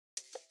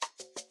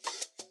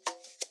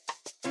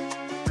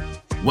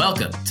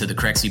Welcome to the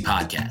Crexi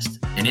Podcast,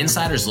 an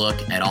insider's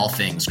look at all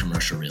things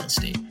commercial real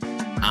estate.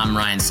 I'm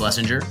Ryan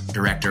Schlesinger,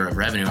 Director of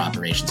Revenue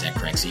Operations at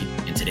Crexi,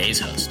 and today's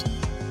host.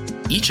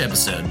 Each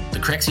episode, the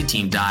Crexi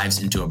team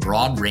dives into a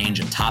broad range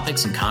of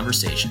topics and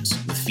conversations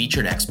with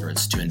featured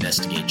experts to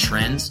investigate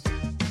trends,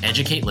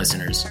 educate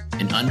listeners,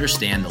 and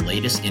understand the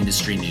latest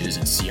industry news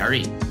in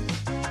CRE.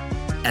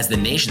 As the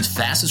nation's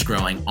fastest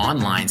growing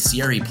online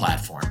CRE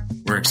platform,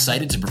 we're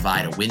excited to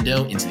provide a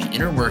window into the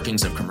inner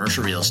workings of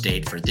commercial real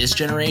estate for this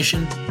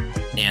generation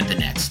and the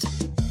next.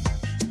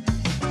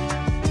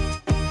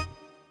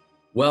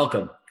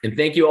 Welcome, and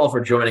thank you all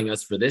for joining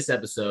us for this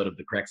episode of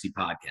the Crexi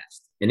Podcast,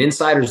 an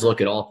insider's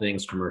look at all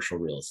things commercial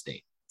real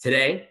estate.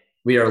 Today,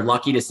 we are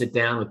lucky to sit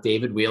down with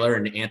David Wheeler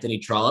and Anthony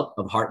Trollope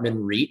of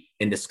Hartman REIT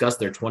and discuss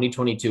their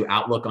 2022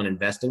 outlook on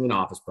investing in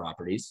office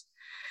properties.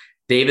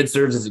 David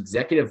serves as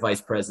Executive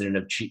Vice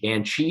President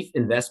and Chief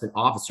Investment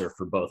Officer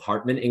for both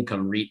Hartman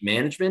Income REIT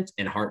Management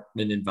and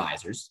Hartman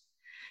Advisors.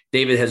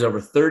 David has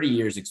over 30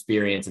 years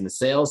experience in the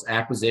sales,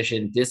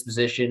 acquisition,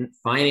 disposition,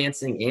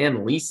 financing,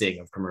 and leasing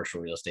of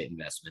commercial real estate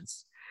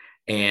investments,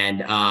 and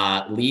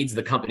leads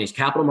the company's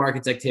capital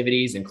markets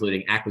activities,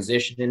 including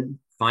acquisition,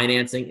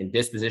 financing, and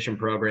disposition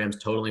programs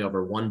totaling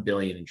over $1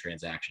 billion in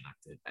transaction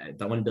activity,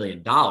 $1 billion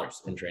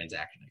in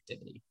transaction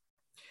activity.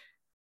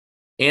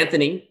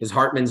 Anthony is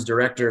Hartman's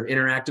Director of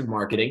Interactive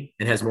Marketing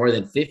and has more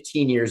than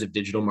 15 years of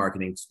digital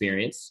marketing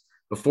experience.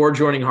 Before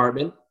joining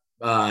Hartman,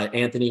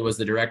 Anthony was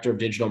the Director of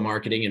Digital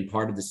Marketing and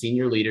part of the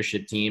senior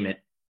leadership team at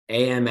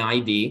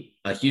AMID,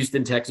 a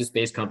Houston,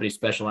 Texas-based company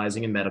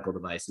specializing in medical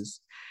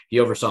devices.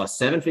 He oversaw a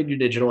seven-figure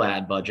digital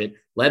ad budget,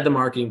 led the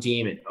marketing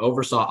team, and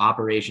oversaw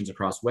operations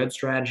across web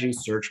strategy,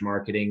 search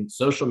marketing,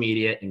 social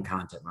media, and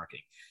content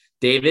marketing.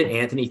 David,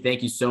 Anthony,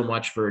 thank you so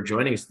much for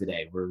joining us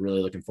today. We're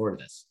really looking forward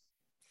to this.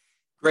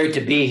 Great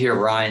to be here,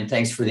 Ryan.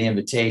 Thanks for the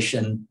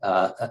invitation.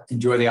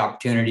 Enjoy the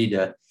opportunity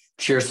to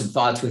share some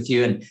thoughts with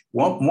you. And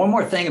one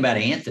more thing about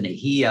Anthony,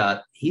 he's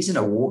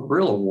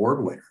real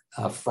award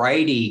winner.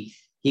 Friday,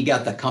 he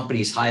got the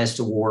company's highest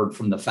award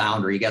from the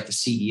founder. He got the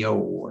CEO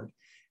award.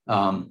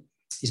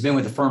 He's been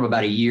with the firm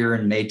about a year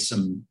and made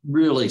some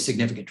really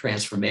significant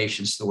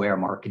transformations to the way our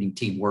marketing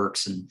team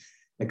works, and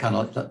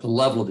the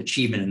level of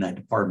achievement in that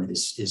department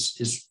is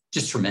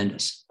just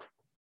tremendous.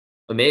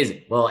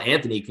 Amazing. Well,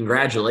 Anthony,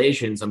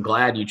 congratulations. I'm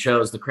glad you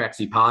chose the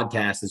Crexi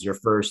Podcast as your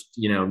first,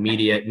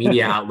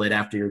 media outlet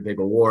after your big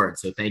award.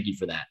 So thank you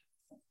for that.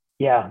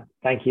 Yeah,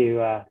 thank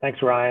you.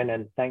 Thanks, Ryan.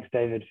 And thanks,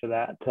 David, for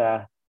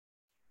that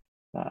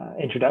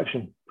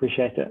introduction.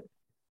 Appreciate it.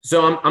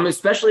 So I'm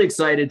especially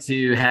excited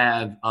to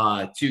have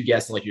two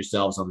guests like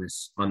yourselves on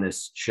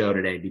this show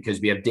today, because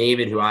we have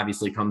David, who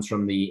obviously comes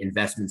from the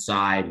investment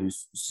side,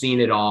 who's seen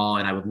it all,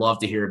 and I would love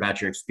to hear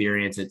about your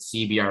experience at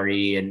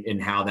CBRE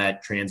and how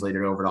that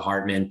translated over to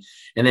Hartman.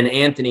 And then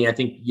Anthony, I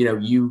think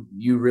you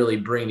really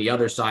bring the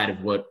other side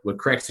of what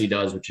Crexi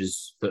does, which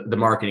is the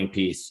marketing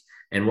piece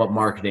and what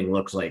marketing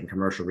looks like in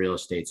commercial real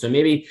estate. So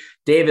maybe,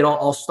 David,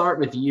 I'll start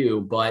with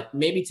you, but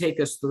maybe take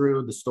us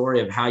through the story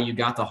of how you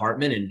got to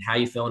Hartman and how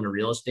you fell into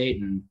real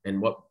estate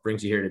and what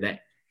brings you here today.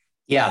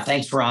 Yeah,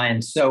 thanks,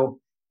 Ryan. So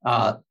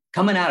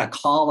coming out of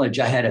college,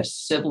 I had a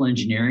civil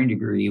engineering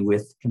degree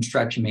with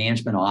construction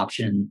management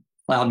option,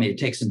 allowed me to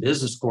take some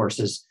business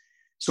courses.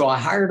 So I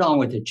hired on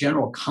with a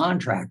general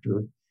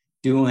contractor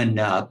doing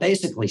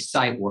basically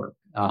site work,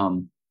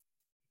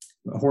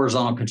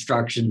 horizontal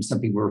construction, some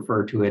people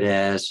refer to it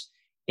as.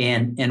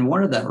 And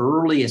one of the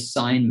early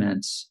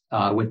assignments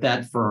with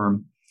that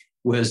firm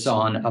was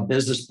on a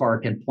business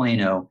park in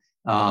Plano.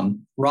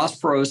 Ross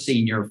Perot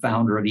Sr.,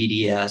 founder of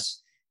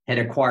EDS, had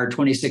acquired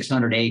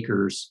 2,600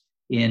 acres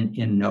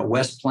in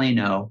West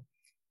Plano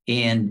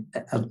in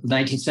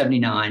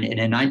 1979. And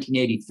in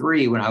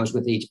 1983, when I was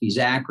with HB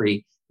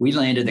Zachary, we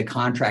landed the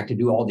contract to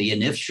do all the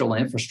initial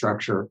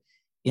infrastructure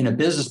in a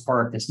business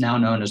park that's now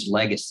known as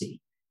Legacy.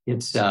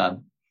 It's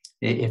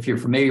if you're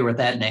familiar with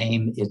that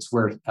name, it's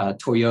where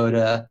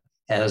Toyota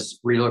has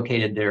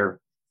relocated their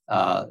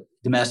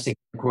domestic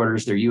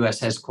headquarters, their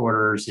U.S.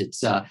 headquarters.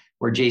 It's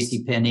where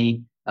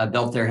JCPenney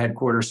built their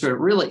headquarters. So it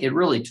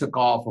really took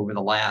off over the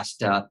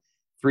last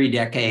 3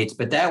 decades.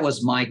 But that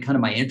was my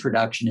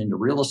introduction into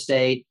real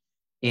estate,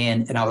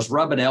 and I was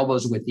rubbing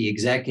elbows with the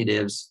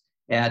executives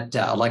at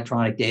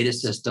Electronic Data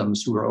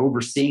Systems who were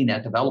overseeing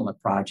that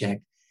development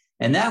project,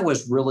 and that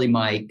was really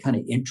my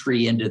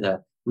entry into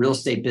the real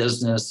estate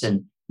business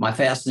and my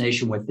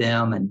fascination with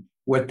them and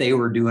what they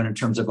were doing in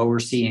terms of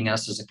overseeing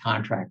us as a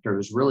contractor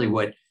was really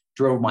what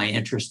drove my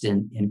interest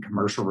in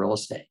commercial real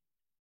estate.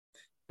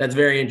 That's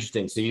very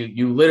interesting. So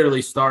you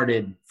literally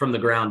started from the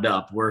ground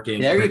up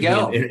working there you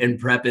go.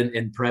 and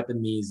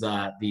prepping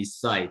these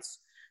sites.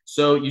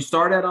 So you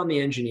start out on the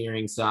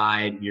engineering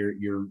side,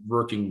 you're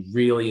working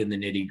really in the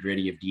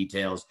nitty-gritty of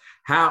details.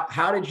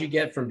 How did you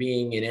get from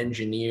being an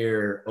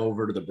engineer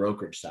over to the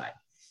brokerage side?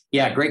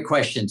 Yeah, great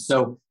question.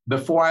 So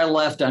before I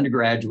left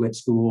undergraduate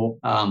school,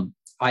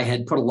 I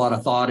had put a lot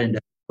of thought into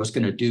what I was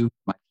going to do for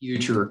my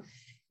future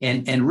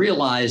and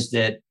realized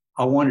that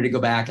I wanted to go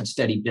back and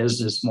study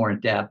business more in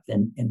depth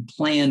and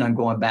planned on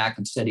going back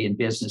and studying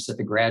business at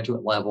the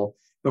graduate level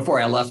before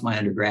I left my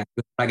undergraduate.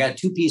 I got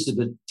two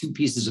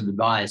pieces of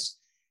advice.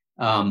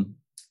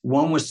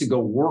 One was to go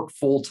work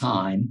full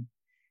time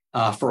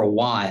for a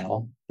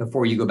while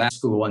before you go back to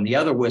school, and the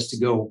other was to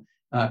go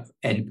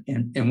and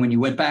when you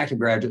went back to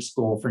graduate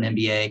school for an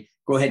MBA,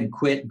 go ahead and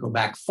quit and go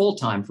back full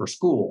time for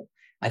school.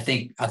 I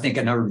think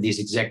a number of these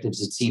executives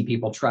had seen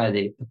people try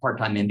the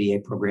part-time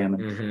MBA program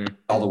and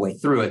all the way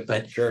through it.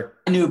 But sure.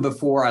 I knew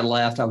before I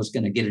left, I was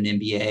going to get an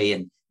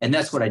MBA. And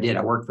that's what I did.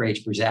 I worked for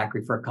H.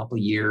 Zachary for a couple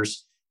of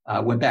years,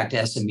 went back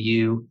to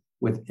SMU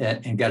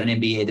and got an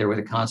MBA there with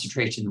a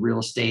concentration in real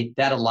estate.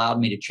 That allowed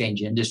me to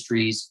change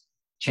industries,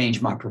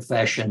 change my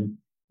profession.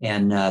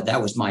 And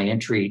that was my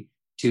entry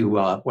to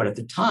what at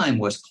the time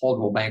was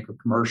Coldwell Banker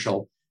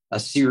Commercial, a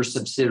Sears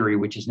subsidiary,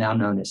 which is now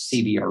known as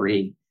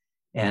CBRE.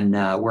 And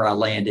where I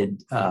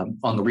landed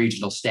on the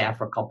regional staff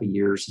for a couple of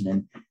years,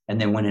 and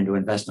then went into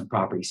investment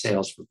property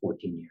sales for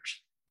 14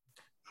 years.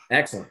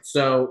 Excellent.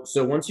 So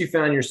once you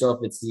found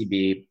yourself at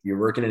CB, you're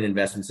working in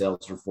investment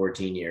sales for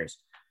 14 years.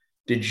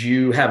 Did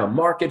you have a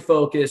market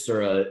focus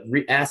or a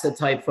asset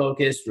type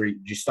focus, or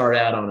did you start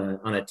out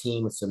on a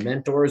team with some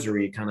mentors, or were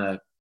you kind of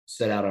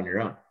set out on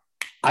your own?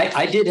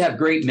 I did have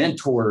great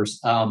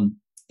mentors.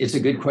 It's a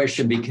good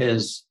question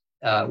because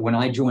when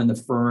I joined the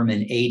firm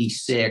in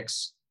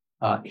 '86.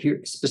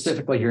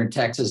 Specifically here in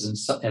Texas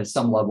and at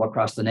some level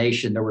across the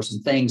nation, there were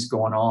some things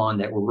going on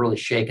that were really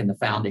shaking the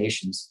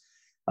foundations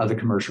of the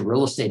commercial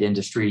real estate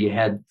industry. You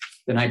had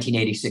the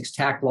 1986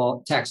 tax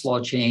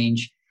law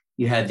change.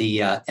 You had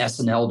the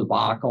S&L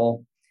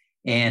debacle.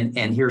 And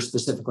here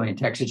specifically in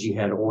Texas, you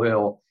had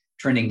oil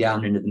trending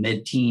down into the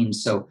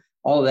mid-teens. So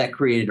all of that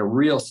created a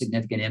real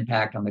significant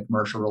impact on the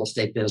commercial real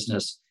estate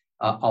business.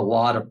 A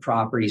lot of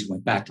properties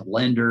went back to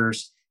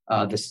lenders.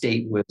 The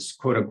state was,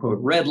 quote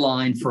unquote,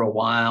 redlined for a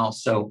while.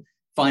 So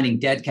finding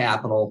debt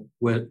capital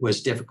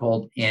was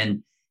difficult,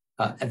 and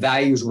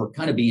values were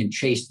kind of being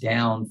chased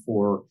down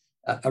for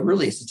a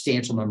really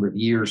substantial number of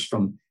years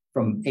from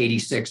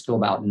 86 to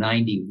about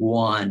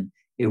 91.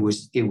 It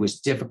was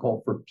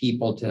difficult for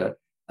people to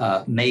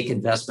make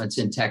investments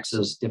in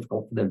Texas,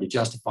 difficult for them to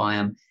justify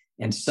them.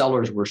 And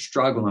sellers were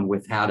struggling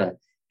with how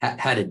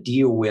to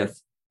deal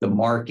with the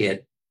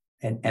market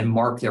and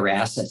mark their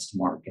assets to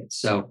market.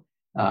 So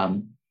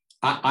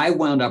I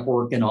wound up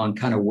working on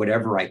kind of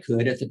whatever I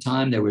could at the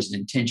time. There was an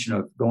intention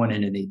of going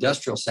into the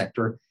industrial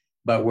sector,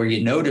 but where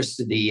you noticed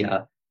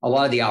a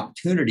lot of the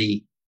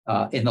opportunity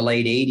in the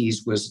late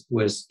 80s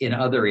was in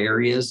other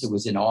areas. It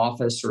was in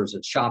office, or it was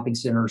at shopping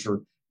centers,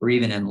 or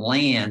even in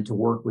land, to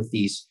work with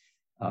these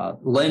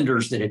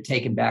lenders that had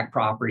taken back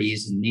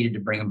properties and needed to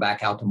bring them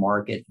back out to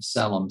market and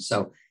sell them.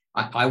 So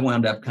I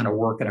wound up kind of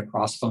working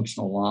across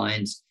functional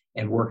lines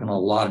and working on a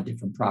lot of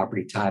different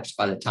property types.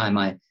 By the time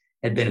I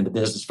had been in the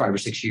business 5 or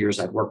 6 years,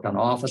 I'd worked on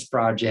office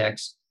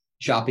projects,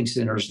 shopping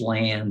centers,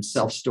 land,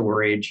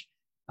 self-storage,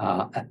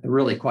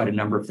 really quite a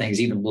number of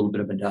things, even a little bit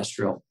of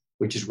industrial,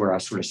 which is where I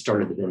sort of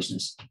started the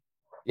business.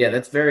 Yeah,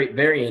 that's very,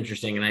 very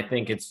interesting. And I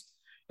think it's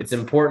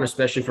important,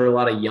 especially for a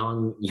lot of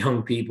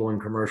young people in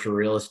commercial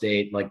real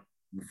estate. Like,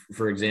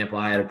 for example,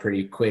 I had a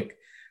pretty quick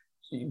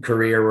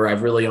career where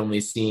I've really only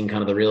seen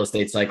kind of the real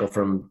estate cycle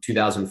from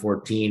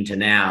 2014 to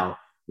now,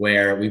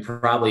 where we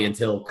probably,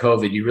 until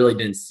COVID, you really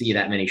didn't see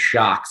that many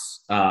shocks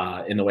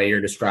in the way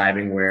you're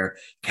describing, where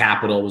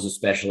capital was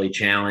especially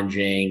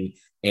challenging.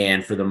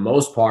 And for the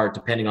most part,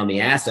 depending on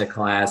the asset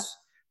class,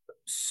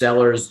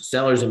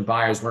 sellers and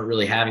buyers weren't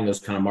really having those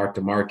kind of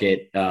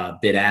mark-to-market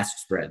bid-ask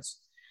spreads.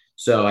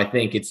 So I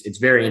think it's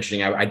very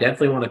interesting. I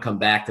definitely want to come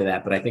back to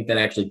that, but I think that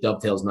actually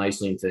dovetails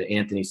nicely into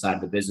Anthony's side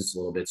of the business a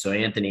little bit. So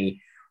Anthony,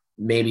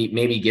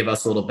 maybe give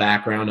us a little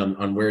background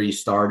on where you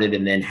started,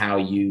 and then how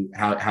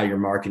your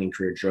marketing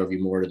career drove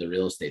you more to the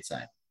real estate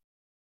side.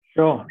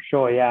 Sure.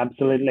 Yeah,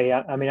 absolutely.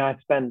 I mean, I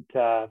spent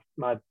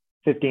my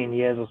 15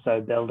 years or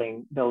so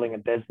building a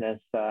business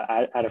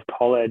out of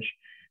college,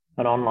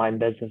 an online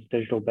business,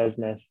 digital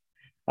business.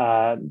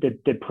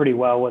 Did pretty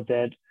well with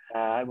it.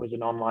 It was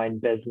an online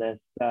business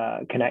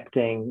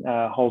connecting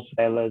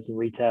wholesalers and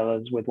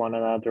retailers with one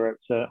another.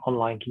 It's an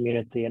online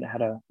community, and it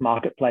had a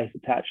marketplace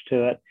attached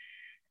to it.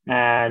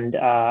 And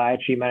I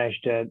actually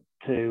managed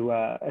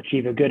to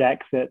achieve a good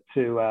exit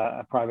to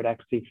a private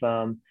equity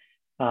firm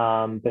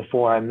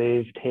before I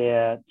moved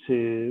here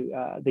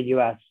to the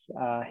US.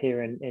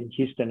 Here in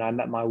Houston, I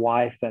met my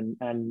wife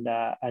and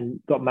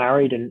got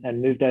married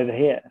and moved over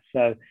here.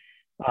 So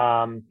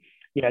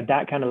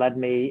that kind of led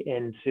me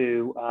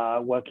into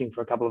working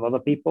for a couple of other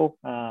people,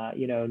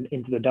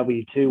 into the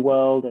W-2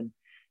 world. And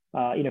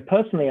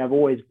personally, I've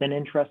always been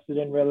interested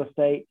in real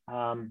estate.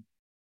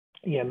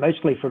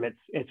 Mostly from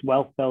its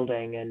wealth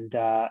building and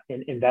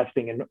in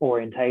investing and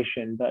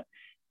orientation, but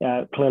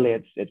clearly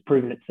it's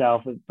proven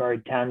itself a very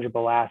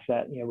tangible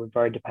asset, with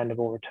very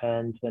dependable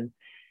returns. And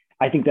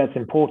I think that's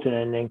important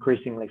in an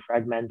increasingly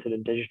fragmented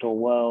and digital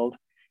world.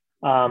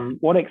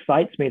 What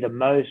excites me the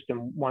most,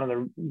 and one of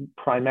the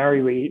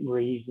primary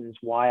reasons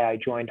why I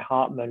joined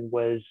Hartman,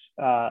 was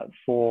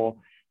for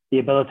the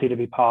ability to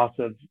be part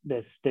of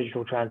this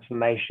digital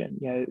transformation.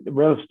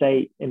 Real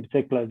estate in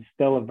particular is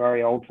still a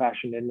very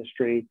old-fashioned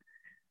industry.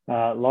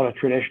 A lot of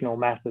traditional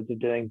methods of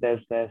doing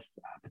business,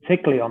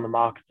 particularly on the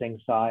marketing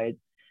side.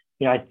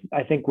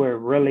 I think we're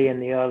really in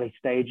the early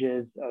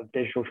stages of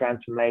digital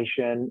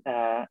transformation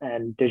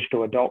and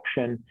digital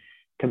adoption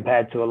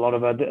compared to a lot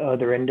of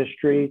other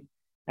industries.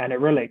 And it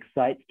really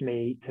excites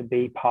me to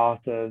be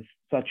part of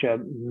such a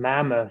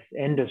mammoth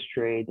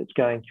industry that's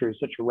going through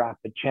such a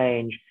rapid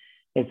change.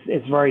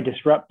 It's very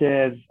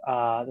disruptive.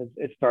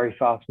 It's very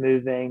fast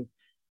moving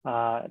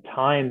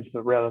times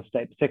for real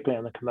estate, particularly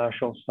on the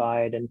commercial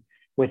side. And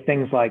with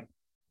things like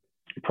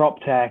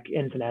prop tech,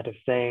 Internet of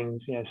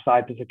Things,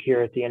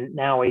 cybersecurity, and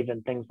now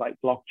even things like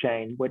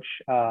blockchain, which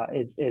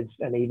is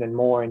an even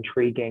more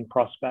intriguing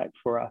prospect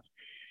for us.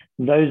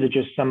 Those are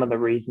just some of the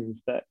reasons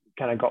that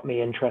kind of got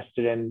me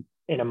interested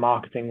in a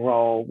marketing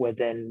role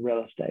within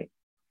real estate.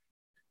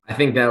 I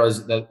think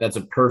that's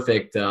a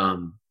perfect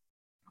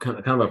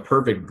kind of a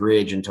perfect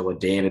bridge into what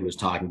David was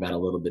talking about a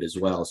little bit as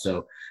well.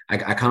 So I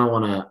kind of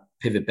want to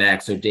pivot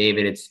back. So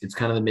David, it's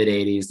kind of the mid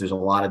 80s. There's a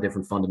lot of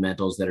different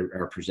fundamentals that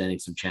are presenting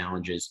some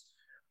challenges.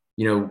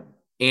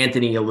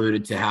 Anthony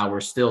alluded to how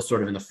we're still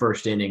sort of in the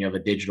first inning of a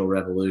digital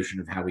revolution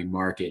of how we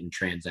market and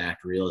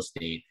transact real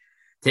estate.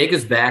 Take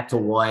us back to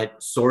what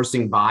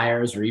sourcing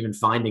buyers or even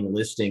finding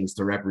listings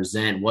to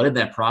represent. What did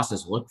that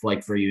process look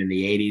like for you in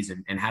the 80s,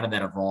 and how did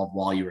that evolve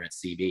while you were at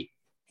CB?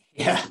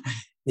 Yeah,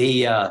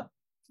 the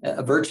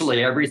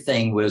virtually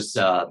everything was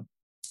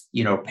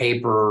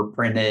paper,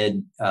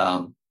 printed,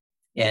 and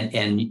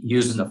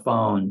using the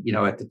phone.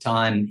 At the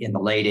time in the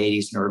late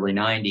 80s and early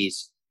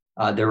 90s,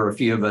 there were a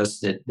few of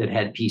us that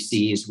had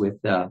PCs with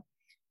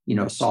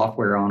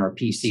software on our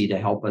PC to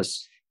help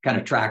us kind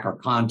of track our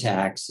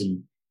contacts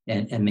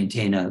and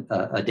maintain a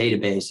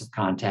database of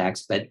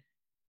contacts.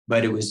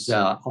 But it was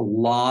a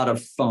lot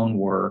of phone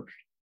work.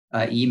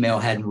 Email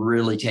hadn't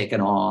really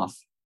taken off,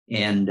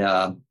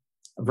 and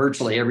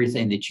virtually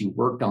everything that you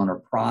worked on or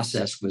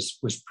processed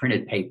was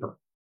printed paper.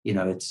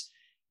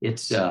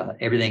 It's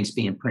everything's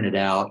being printed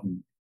out,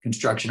 and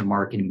construction and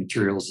marketing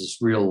materials is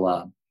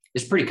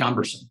it's pretty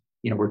cumbersome.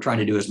 We're trying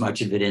to do as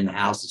much of it in the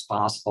house as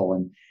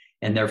possible,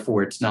 and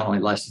therefore it's not only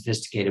less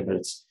sophisticated, but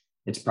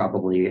it's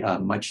probably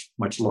much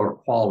lower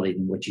quality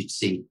than what you'd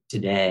see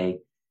today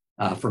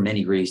for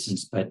many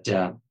reasons. But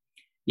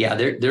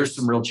there's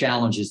some real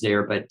challenges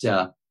there. But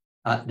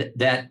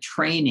that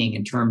training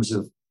in terms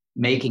of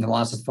making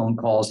lots of phone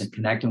calls and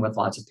connecting with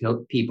lots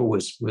of people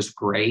was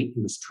great.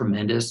 It was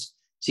tremendous.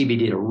 CB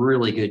did a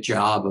really good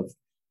job of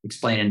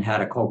explaining how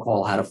to cold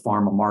call, how to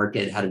farm a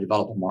market, how to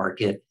develop a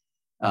market.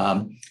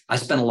 I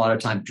spent a lot of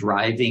time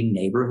driving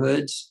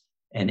neighborhoods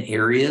and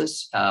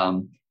areas.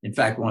 In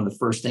fact, one of the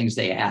first things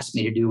they asked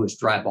me to do was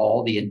drive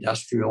all the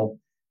industrial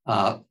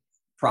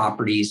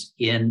properties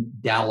in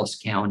Dallas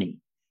County.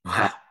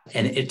 Wow.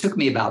 And it took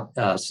me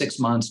about 6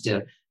 months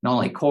to not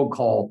only cold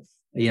call,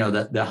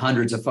 the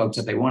hundreds of folks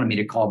that they wanted me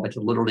to call, but to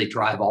literally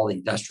drive all the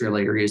industrial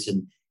areas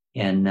and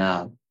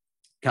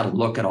kind of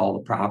look at all the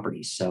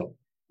properties. So,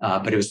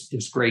 but it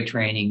was great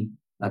training,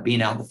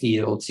 being out in the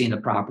field, seeing the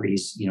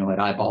properties, at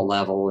eyeball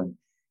level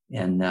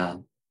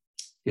and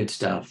good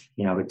stuff.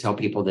 I would tell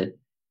people that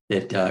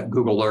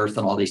Google Earth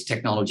and all these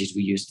technologies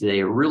we use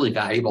today are really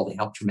valuable. They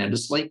help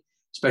tremendously,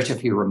 especially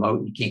if you're remote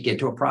and you can't get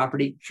to a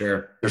property.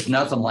 Sure. There's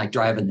nothing like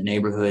driving the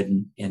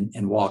neighborhood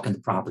and walking the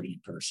property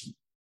in person.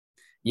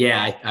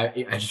 Yeah,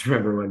 I just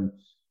remember when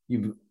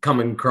you come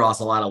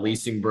across a lot of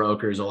leasing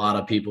brokers, a lot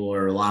of people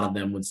or a lot of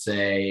them would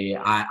say,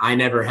 I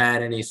never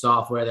had any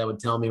software that would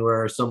tell me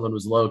where someone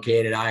was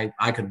located.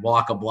 I could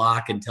walk a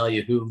block and tell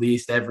you who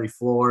leased every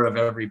floor of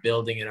every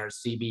building in our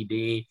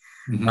CBD.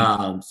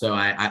 Mm-hmm. So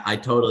I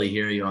totally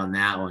hear you on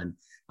that one.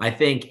 I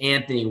think,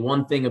 Anthony,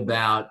 one thing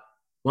about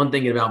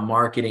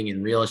marketing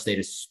in real estate,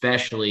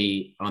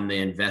 especially on the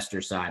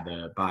investor side,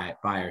 the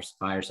buyer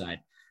side,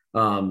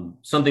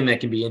 something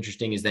that can be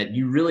interesting is that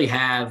you really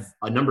have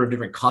a number of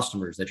different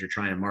customers that you're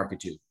trying to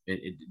market to,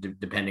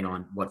 depending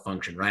on what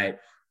function, right?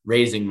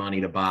 Raising money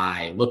to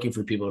buy, looking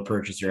for people to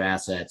purchase your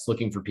assets,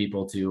 looking for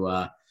people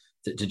to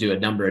do a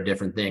number of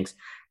different things.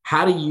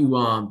 How do you,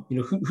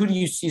 who do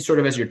you see sort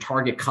of as your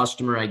target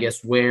customer? I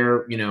guess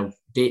where,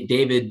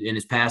 David in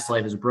his past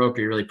life as a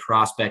broker, you're really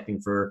prospecting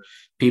for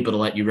people to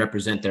let you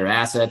represent their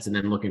assets and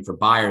then looking for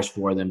buyers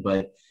for them.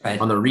 But right.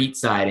 On the REIT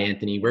side,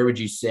 Anthony, where would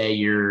you say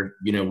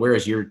where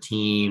is your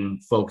team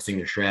focusing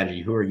their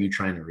strategy? Who are you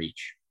trying to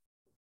reach?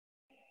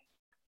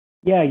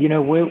 Yeah,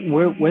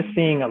 we're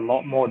seeing a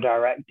lot more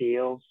direct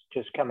deals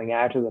just coming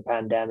out of the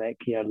pandemic,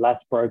 less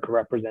broker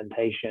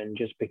representation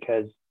just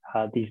because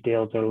these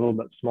deals are a little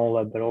bit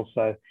smaller, but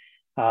also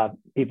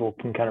people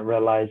can kind of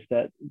realize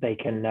that they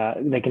can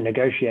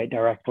negotiate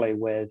directly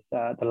with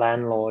the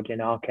landlord.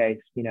 In our case,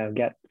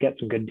 get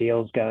some good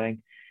deals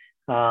going.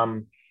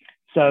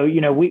 So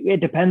it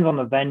depends on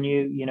the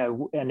venue,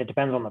 and it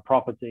depends on the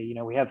property.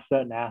 We have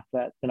certain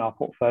assets in our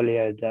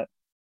portfolio that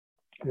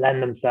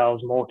lend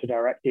themselves more to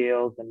direct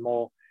deals and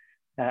more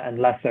and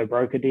less so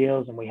broker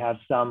deals, and we have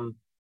some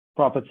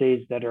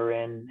properties that are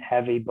in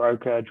heavy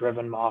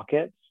broker-driven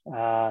markets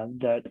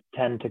that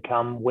tend to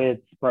come with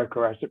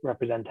broker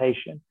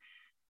representation.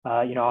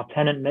 Our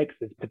tenant mix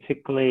is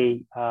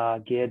particularly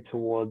geared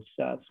towards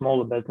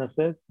smaller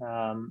businesses,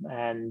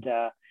 and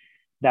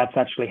that's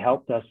actually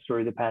helped us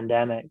through the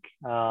pandemic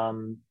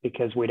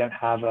because we don't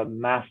have a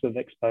massive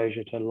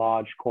exposure to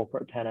large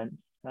corporate tenants,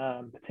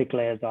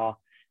 particularly as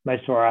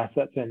most of our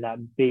assets are in that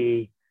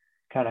B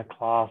kind of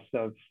class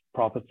of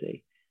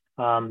property.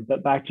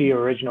 But back to your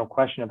original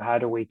question of how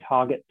do we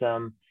target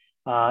them,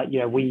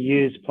 we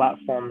use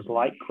platforms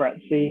like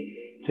Kretzy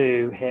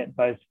to hit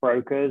both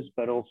brokers,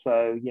 but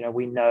also,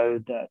 we know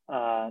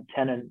that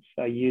tenants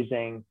are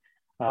using,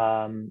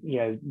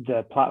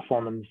 the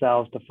platform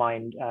themselves to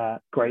find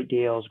great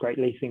deals, great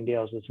leasing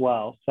deals as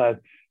well. So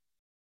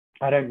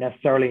I don't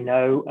necessarily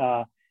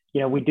know,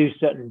 we do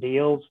certain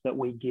deals that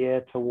we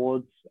gear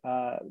towards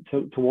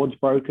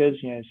brokers,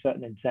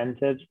 certain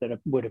incentives that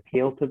would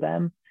appeal to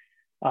them,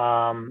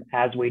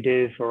 as we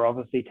do for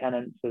obviously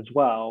tenants as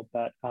well.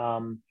 But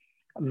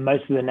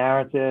most of the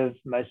narrative,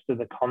 most of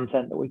the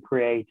content that we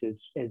create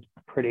is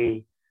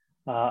pretty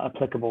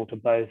applicable to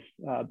both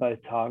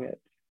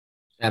targets.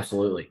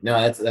 Absolutely.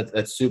 No,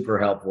 that's super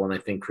helpful, and I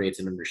think creates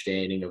an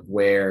understanding of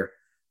where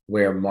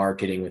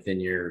marketing within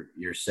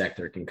your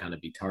sector can kind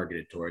of be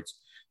targeted towards.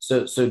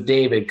 So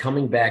David,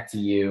 coming back to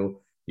you,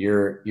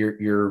 your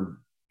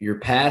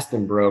past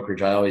in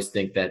brokerage, I always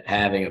think that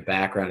having a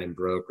background in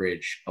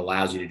brokerage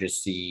allows you to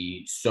just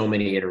see so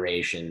many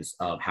iterations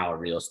of how a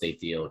real estate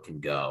deal can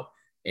go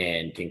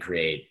and can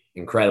create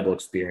incredible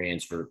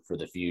experience for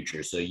the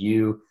future. So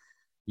you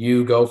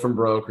go from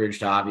brokerage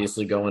to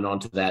obviously going on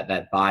to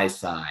that buy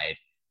side.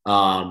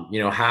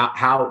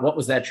 What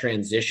was that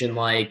transition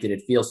like? Did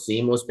it feel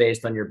seamless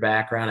based on your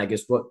background? I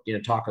guess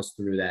talk us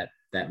through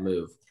that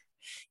move.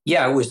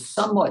 Yeah, it was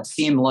somewhat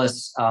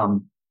seamless.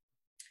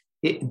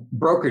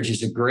 Brokerage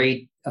is a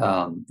great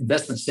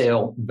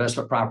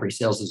investment property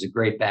sales is a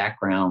great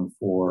background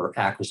for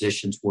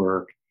acquisitions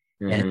work.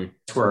 Mm-hmm. And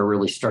that's where I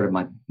really started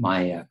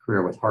my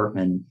career with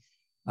Hartman,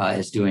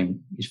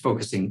 is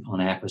focusing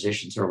on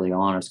acquisitions early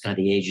on. It's kind of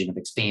the agent of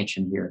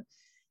expansion here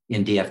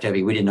in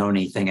DFW. We didn't own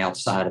anything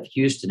outside of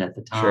Houston at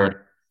the time.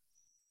 Sure.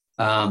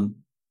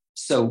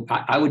 So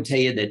I would tell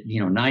you that,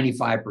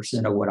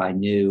 95% of what I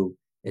knew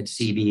at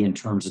CB in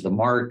terms of the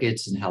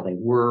markets and how they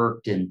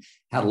worked and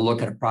how to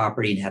look at a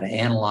property and how to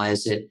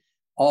analyze it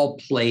all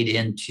played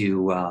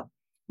into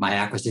my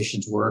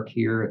acquisitions work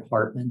here at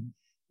Hartman.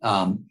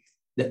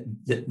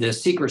 The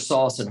secret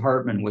sauce at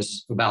Hartman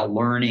was about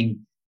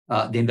learning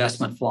the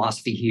investment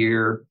philosophy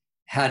here,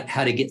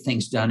 how to get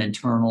things done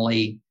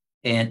internally,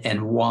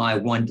 and why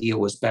one deal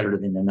was better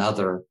than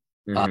another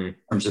in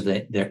terms of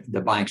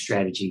the buying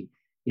strategy,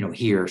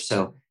 here.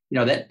 So,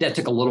 that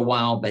took a little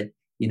while, but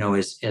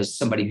as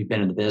somebody who'd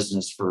been in the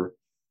business for,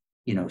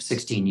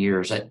 16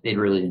 years, it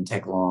really didn't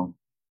take long.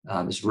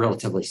 It was a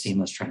relatively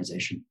seamless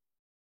transition.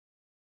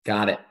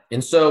 Got it.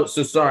 And so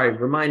sorry,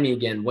 remind me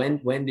again,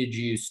 when did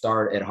you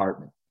start at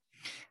Hartman?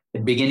 The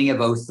beginning of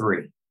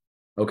 2003.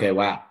 Okay.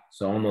 Wow.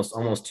 So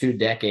almost 2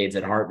 decades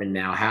at Hartman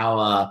now.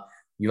 How,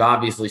 you've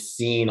obviously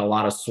seen a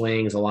lot of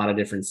swings, a lot of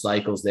different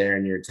cycles there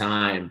in your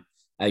time.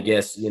 I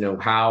guess,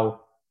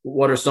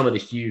 what are some of the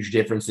huge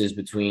differences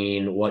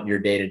between what your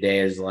day-to-day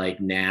is like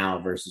now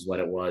versus what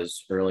it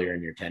was earlier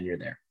in your tenure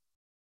there?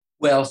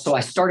 Well, so I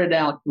started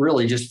out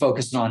really just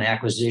focusing on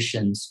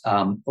acquisitions.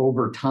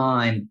 Over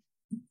time,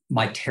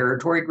 my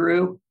territory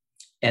grew,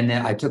 and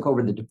then I took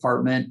over the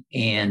department,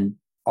 and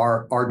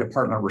our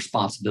department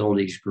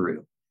responsibilities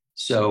grew.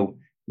 So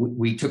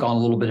we took on a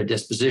little bit of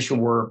disposition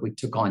work. We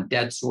took on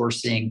debt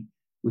sourcing.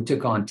 We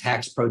took on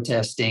tax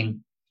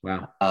protesting.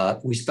 Wow.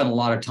 We spent a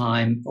lot of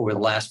time over the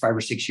last 5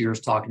 or 6 years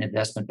talking to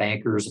investment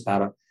bankers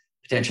about a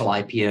potential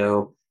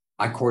IPO.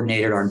 I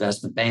coordinated our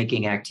investment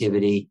banking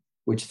activity,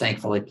 which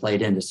thankfully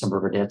played into some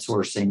of our debt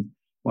sourcing.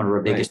 One of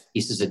our biggest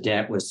pieces of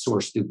debt was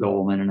sourced through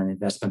Goldman and an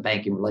investment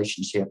banking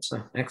relationships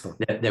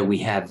that we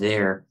have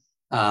there.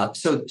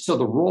 So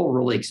the role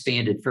really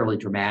expanded fairly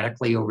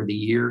dramatically over the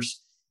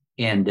years.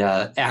 And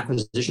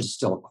acquisition is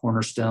still a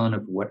cornerstone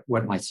of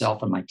what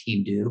myself and my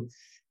team do.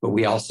 But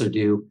we also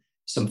do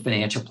some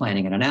financial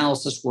planning and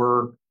analysis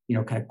work,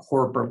 kind of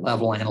corporate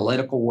level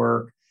analytical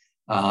work,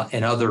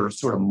 and other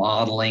sort of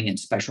modeling and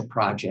special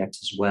projects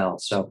as well.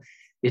 So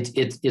it's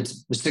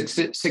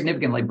a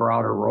significantly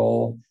broader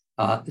role,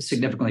 a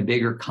significantly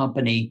bigger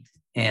company,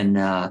 and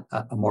a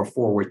more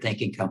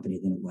forward-thinking company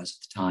than it was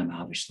at the time,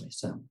 obviously.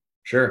 So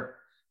sure.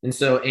 And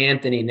so,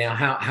 Anthony, now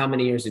how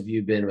many years have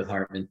you been with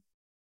Hartman?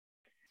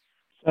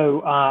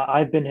 So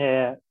I've been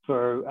here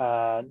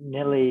for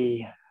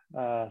nearly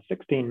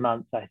 16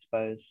 months, I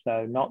suppose.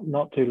 So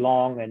not too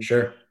long, and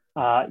sure.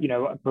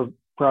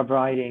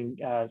 Providing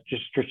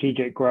just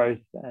strategic growth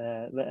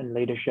and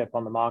leadership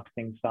on the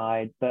marketing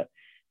side. But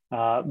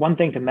one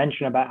thing to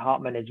mention about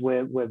Hartman is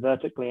we're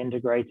vertically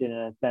integrated in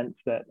a sense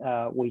that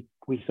we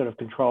sort of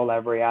control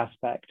every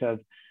aspect of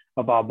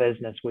our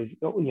business. We've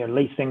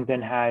leasing's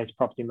in-house,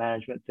 property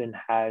management's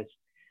in-house,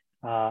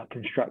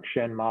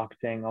 construction,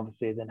 marketing,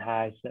 obviously is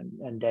in-house,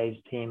 and Dave's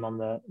team on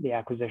the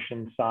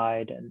acquisition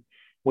side. And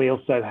we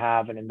also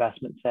have an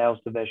investment sales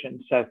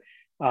division. So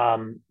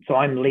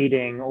I'm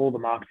leading all the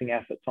marketing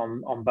efforts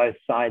on both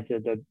sides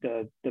of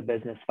the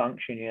business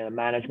function, the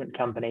management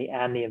company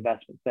and the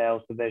investment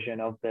sales division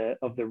of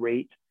the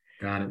REIT.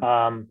 Got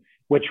it.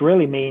 Which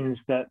really means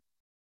that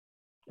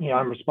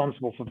I'm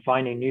responsible for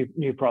finding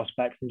new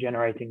prospects and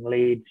generating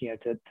leads,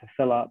 to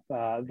fill up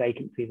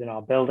vacancies in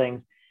our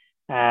buildings,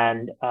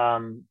 and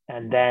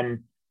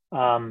then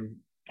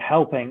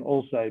helping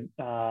also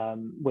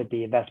with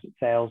the investment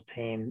sales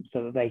team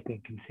so that they can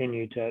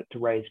continue to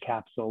raise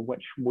capital,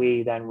 which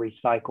we then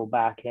recycle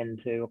back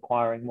into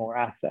acquiring more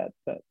assets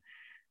that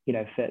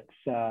fits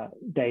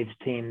Dave's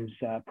team's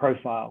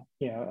profile,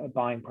 a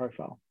buying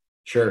profile.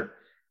 Sure.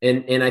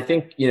 And I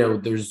think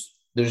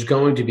there's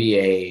going to be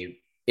a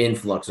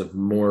influx of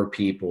more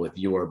people with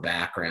your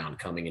background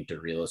coming into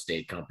real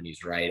estate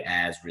companies, right?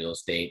 As real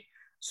estate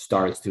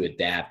starts to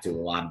adapt to a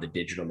lot of the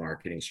digital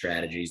marketing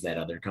strategies that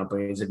other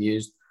companies have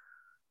used.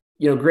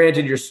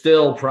 Granted, you're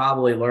still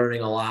probably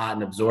learning a lot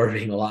and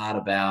absorbing a lot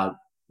about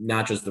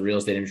not just the real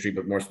estate industry,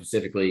 but more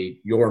specifically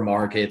your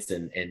markets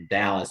and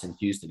Dallas and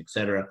Houston, et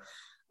cetera.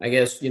 I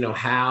guess,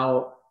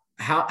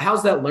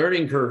 how's that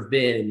learning curve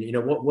been?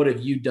 And, what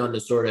have you done to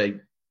sort of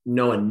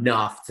know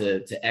enough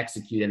to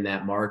execute in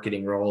that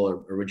marketing role?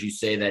 Or would you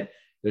say that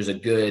there's a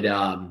good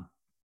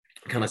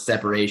kind of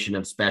separation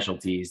of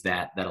specialties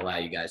that allow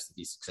you guys to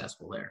be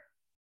successful there?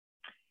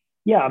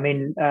 Yeah, I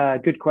mean,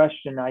 good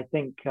question. I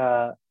think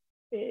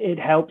it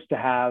helps to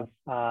have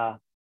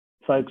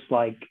folks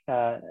like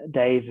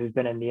Dave, who's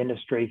been in the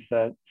industry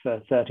for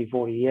 30,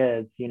 40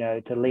 years,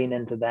 to lean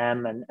into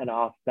them and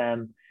ask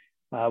them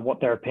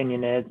what their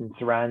opinion is, and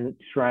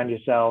surround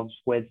yourselves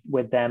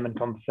with them and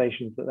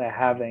conversations that they're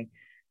having.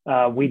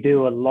 We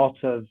do a lot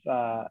of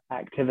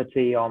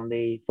activity on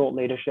the thought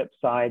leadership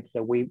side.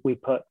 So we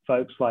put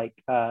folks like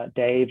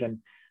Dave and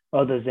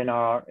others in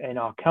our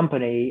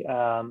company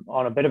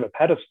on a bit of a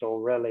pedestal.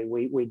 Really,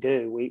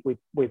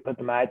 we put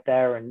them out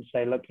there and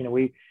say, look,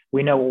 we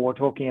know what we're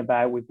talking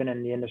about. We've been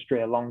in the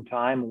industry a long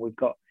time, and we've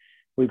got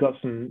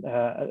some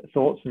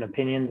thoughts and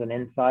opinions and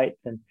insights.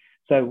 And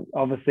so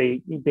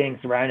obviously, being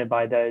surrounded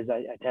by those,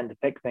 I tend to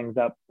pick things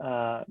up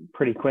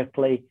pretty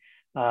quickly.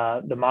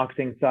 The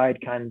marketing side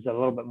comes a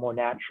little bit more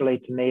naturally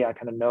to me. I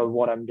kind of know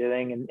what I'm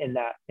doing in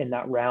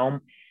that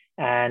realm.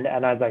 And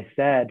as I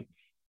said,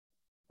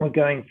 we're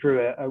going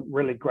through a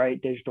really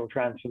great digital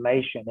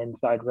transformation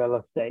inside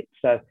real estate.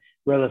 So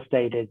real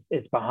estate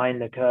is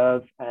behind the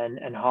curve,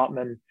 and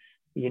Hartman,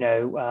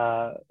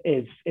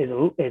 is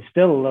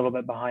still a little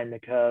bit behind the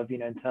curve,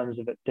 in terms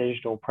of its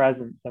digital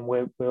presence. And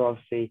we're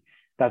obviously,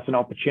 that's an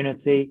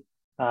opportunity,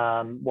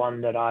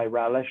 one that I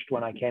relished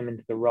when I came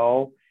into the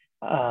role.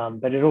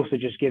 But it also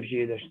just gives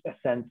you a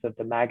sense of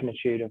the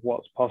magnitude of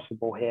what's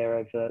possible here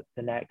over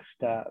the next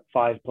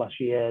 5+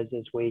 years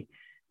as we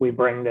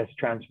bring this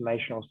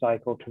transformational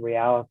cycle to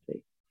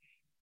reality.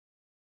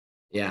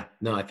 Yeah,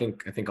 no, I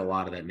think a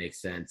lot of that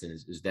makes sense and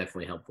is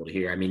definitely helpful to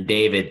hear. I mean,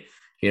 David,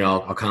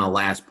 I'll kind of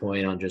last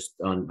point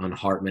on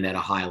Hartman at a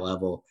high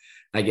level,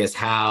 I guess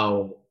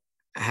how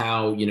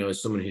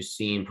as someone who's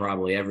seen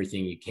probably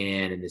everything you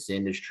can in this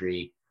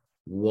industry,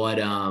 what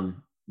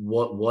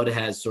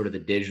has sort of the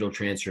digital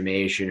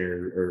transformation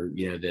or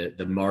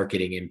the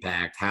marketing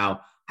impact, how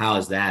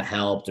has that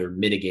helped or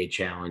mitigate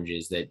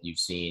challenges that you've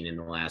seen in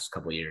the last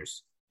couple of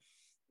years?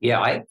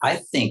 Yeah, I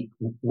think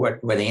what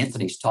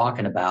Anthony's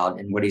talking about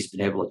and what he's been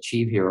able to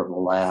achieve here over the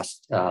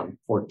last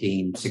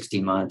 14,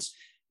 16 months,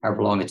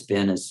 however long it's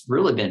been, has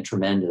really been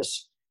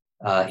tremendous.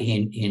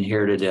 He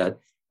inherited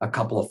a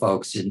couple of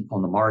folks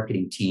on the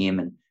marketing team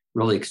and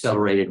really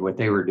accelerated what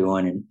they were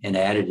doing and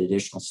added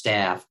additional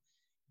staff.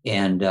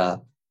 And,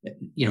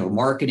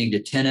 marketing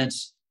to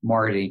tenants,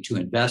 marketing to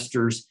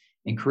investors,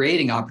 and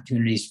creating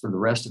opportunities for the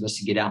rest of us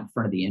to get out in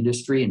front of the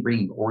industry and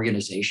bringing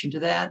organization to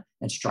that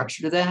and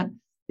structure to that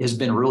has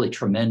been really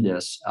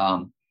tremendous.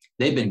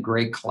 They've been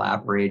great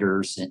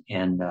collaborators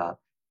and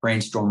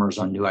brainstormers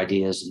on new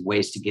ideas and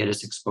ways to get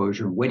us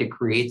exposure, and way to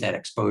create that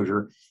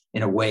exposure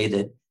in a way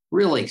that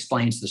really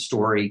explains the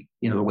story,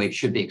 the way it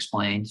should be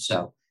explained.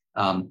 So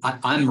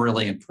I'm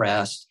really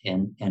impressed,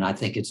 and I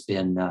think it's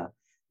been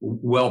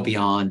well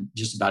beyond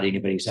just about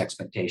anybody's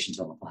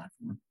expectations on the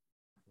platform.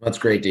 That's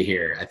great to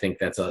hear. I think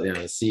that's the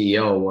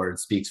CEO award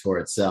speaks for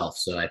itself.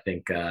 So I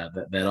think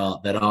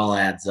that all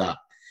adds up.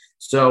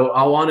 So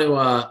I want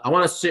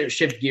to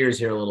shift gears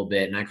here a little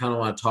bit, and I kind of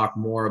want to talk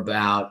more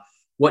about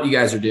what you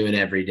guys are doing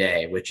every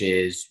day, which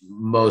is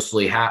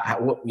mostly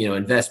how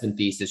investment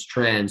thesis,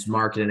 trends,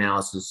 market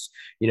analysis.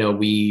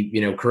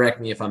 Correct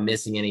me if I'm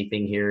missing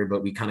anything here,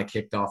 but we kind of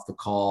kicked off the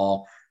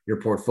call. Your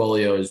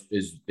portfolio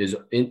is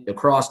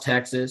across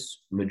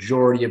Texas,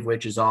 majority of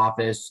which is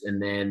office,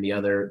 and then the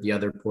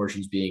other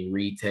portions being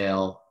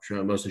retail,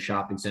 mostly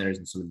shopping centers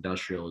and some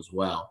industrial as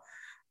well.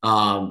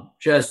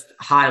 Just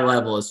high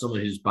level, as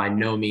someone who's by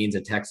no means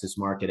a Texas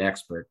market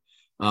expert,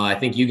 I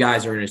think you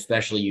guys are in an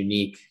especially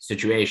unique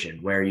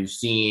situation where you've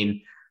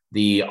seen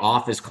the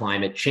office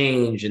climate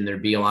change and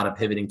there'd be a lot of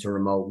pivoting to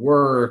remote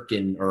work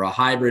or a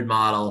hybrid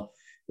model,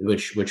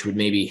 which would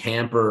maybe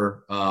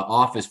hamper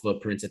office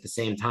footprints. At the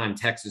same time,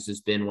 Texas has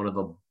been one of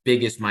the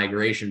biggest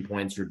migration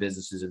points for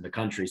businesses in the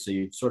country. So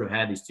you've sort of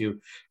had these two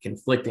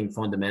conflicting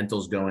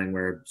fundamentals going,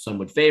 where some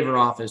would favor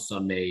office,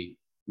 some may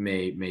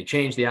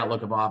change the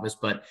outlook of office.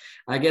 But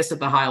I guess at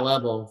the high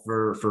level,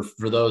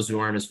 for those who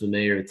aren't as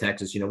familiar with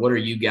Texas, what are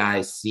you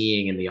guys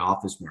seeing in the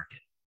office market?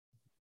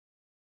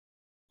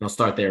 I'll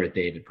start there with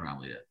David,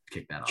 probably, to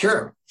kick that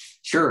off.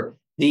 Sure.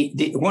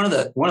 The one of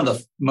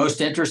the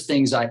most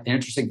interesting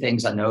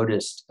things I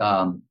noticed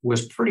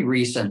was pretty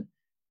recent,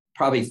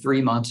 probably 4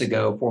 months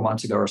ago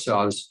or so.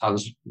 I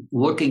was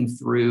looking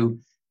through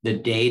the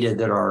data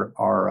that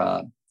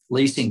our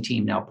leasing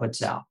team now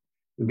puts out.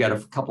 We've got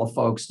a couple of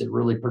folks that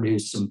really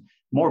produce some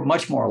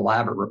much more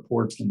elaborate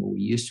reports than what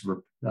we used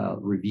to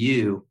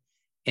review.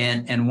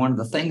 And one of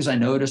the things I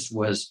noticed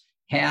was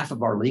half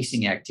of our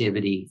leasing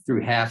activity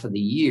through half of the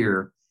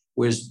year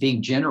was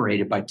being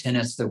generated by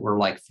tenants that were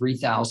like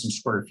 3,000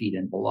 square feet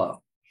and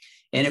below.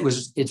 And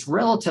it's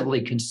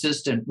relatively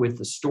consistent with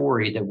the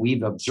story that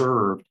we've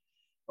observed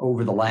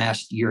over the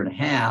last year and a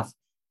half.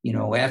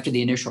 After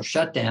the initial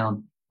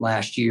shutdown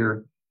last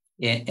year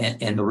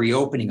and the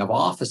reopening of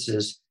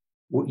offices,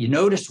 what you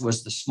noticed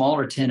was the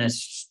smaller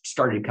tenants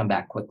started to come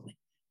back quickly.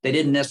 They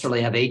didn't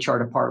necessarily have HR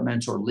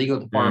departments or legal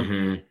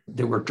departments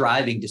that were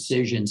driving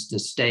decisions to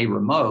stay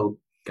remote.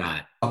 Got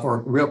it.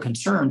 Or real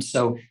concerns.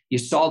 So you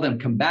saw them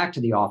come back to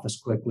the office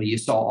quickly. You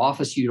saw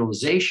office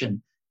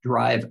utilization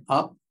drive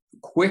up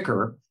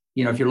quicker.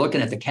 If you're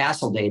looking at the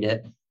Castle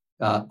data,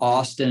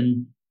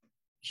 Austin,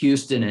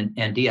 Houston,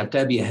 and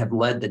DFW have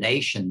led the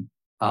nation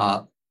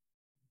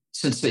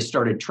since they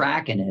started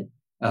tracking it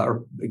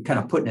or kind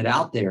of putting it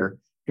out there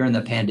during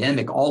the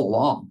pandemic all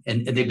along.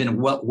 And they've been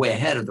way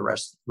ahead of the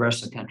rest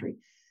of the country.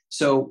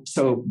 So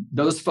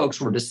those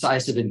folks were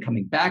decisive in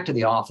coming back to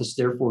the office.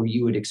 Therefore,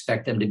 you would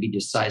expect them to be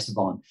decisive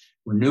on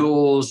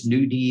renewals,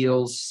 new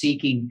deals,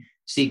 seeking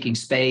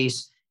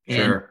space.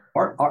 Sure.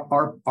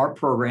 And our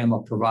program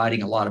of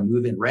providing a lot of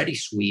move-in ready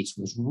suites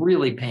was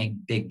really paying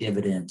big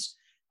dividends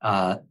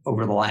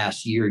over the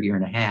last year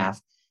and a half,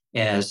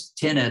 as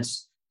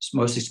tenants,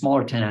 mostly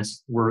smaller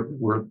tenants,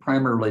 were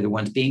primarily the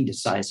ones being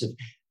decisive.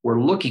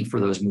 We're looking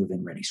for those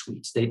move-in ready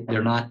suites.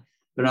 They're not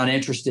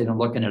interested in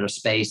looking at a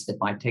space that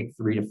might take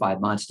 3 to 5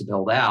 months to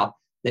build out.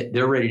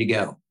 They're ready to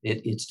go.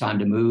 It's time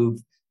to move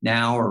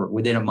now or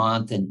within a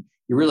month, and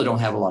you really don't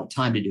have a lot of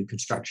time to do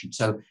construction.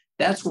 So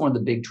that's one of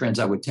the big trends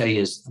I would tell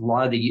you is a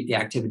lot of the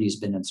activity has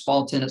been in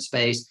small tenant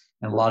space,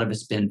 and a lot of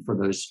it's been for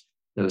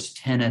those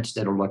tenants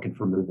that are looking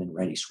for move-in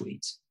ready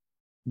suites.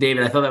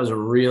 David, I thought that was a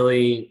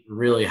really,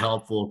 really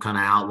helpful kind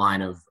of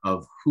outline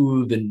of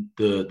who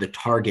the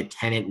target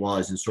tenant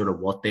was and sort of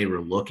what they were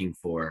looking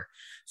for.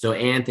 So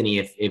Anthony,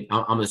 if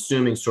I'm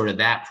assuming sort of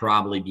that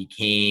probably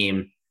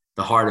became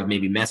the heart of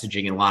maybe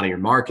messaging in a lot of your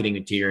marketing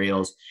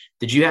materials,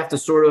 did you have to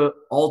sort of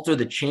alter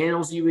the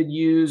channels you would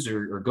use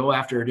or go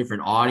after a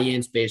different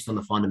audience based on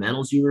the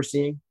fundamentals you were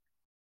seeing?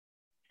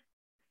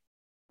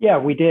 Yeah,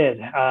 we did.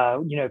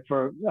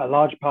 For a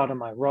large part of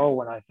my role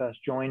when I first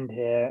joined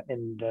here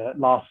in the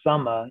last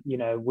summer,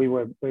 we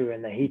were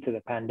in the heat of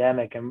the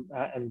pandemic, and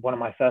one of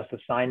my first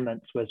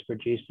assignments was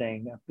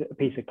producing a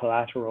piece of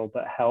collateral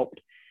that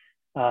helped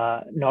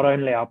not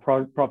only our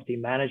property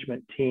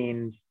management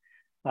teams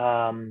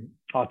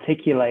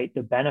articulate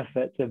the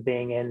benefits of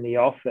being in the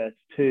office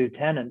to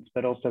tenants,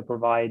 but also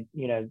provide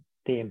the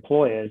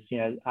employers,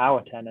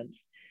 our tenants,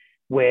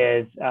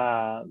 with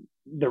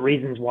the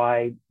reasons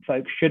why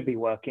folks should be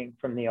working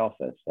from the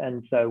office.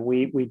 And so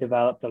we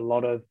developed a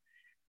lot of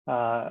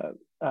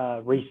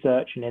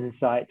research and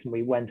insights, and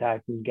we went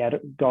out and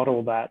got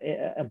all that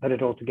and put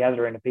it all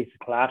together in a piece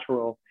of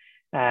collateral.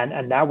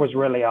 And that was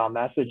really our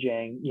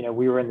messaging.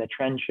 We were in the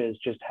trenches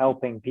just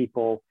helping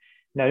people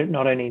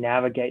not only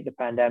navigate the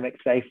pandemic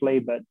safely,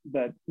 but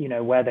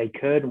where they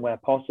could and where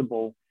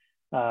possible,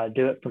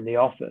 do it from the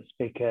office,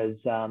 because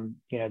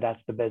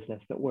that's the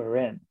business that we're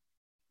in.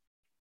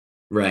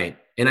 Right.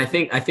 And I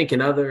think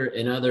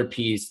another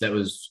piece that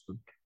was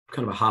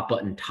kind of a hot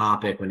button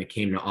topic when it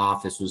came to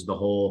office was the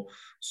whole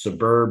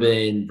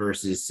suburban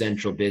versus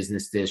central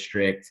business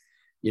district,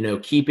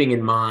 keeping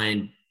in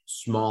mind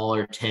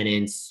smaller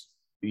tenants,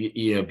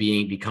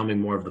 becoming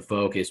more of the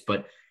focus.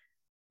 But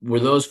were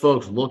those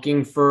folks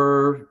looking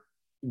for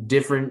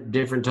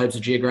different types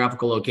of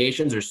geographical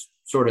locations, or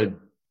sort of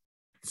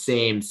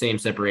same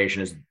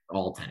separation as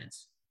all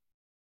tenants?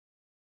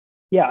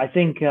 Yeah, I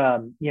think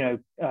a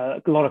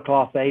lot of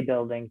Class A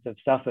buildings have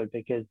suffered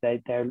because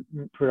they're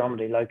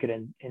predominantly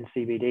located in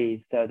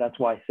CBDs. So that's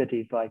why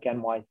cities like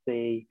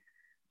NYC,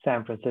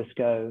 San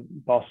Francisco,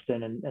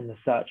 Boston, and the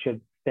such have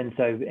been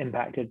so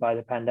impacted by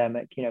the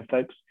pandemic.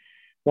 Folks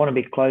want to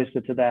be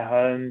closer to their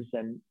homes,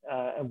 and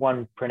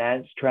one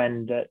pronounced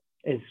trend that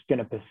is going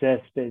to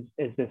persist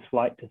is this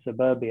flight to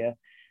suburbia.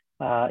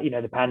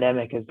 The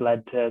pandemic has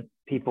led to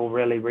people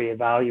really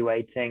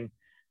reevaluating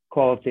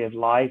quality of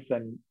life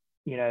and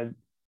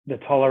the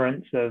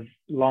tolerance of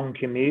long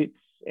commutes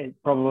it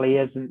probably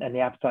isn't, and the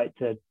appetite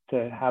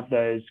to have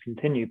those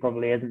continue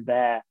probably isn't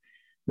there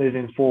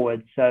moving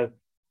forward. So,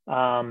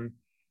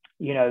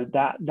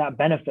 that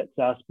benefits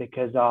us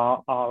because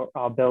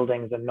our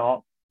buildings are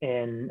not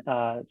in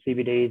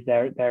CBDs.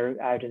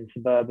 They're out in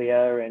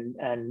suburbia,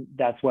 and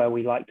that's where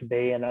we like to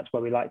be, and that's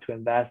where we like to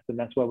invest, and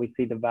that's where we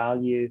see the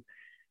value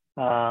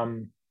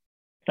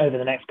over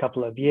the next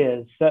couple of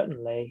years,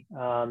 certainly.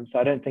 So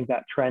I don't think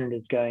that trend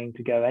is going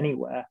to go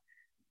anywhere.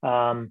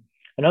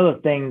 Another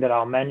thing that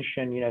I'll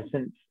mention,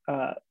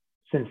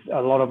 since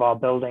a lot of our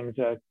buildings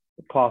are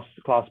class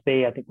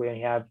B, I think we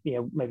only have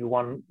maybe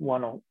one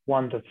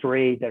to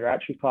three that are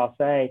actually class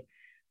A.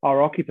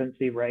 Our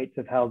occupancy rates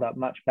have held up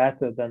much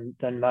better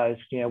than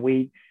most.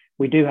 We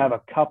do have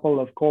a couple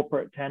of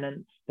corporate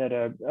tenants that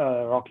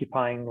are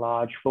occupying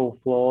large full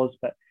floors,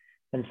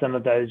 and some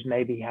of those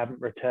maybe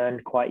haven't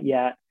returned quite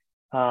yet.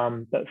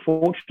 But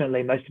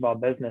fortunately, most of our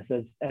business,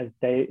 as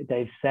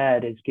they've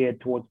said, is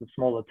geared towards the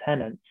smaller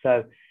tenants.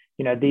 So,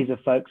 these are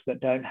folks that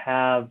don't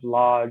have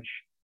large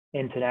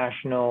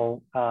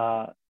international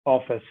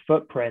office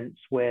footprints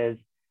with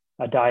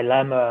a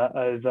dilemma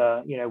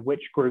over,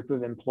 which group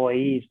of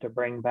employees to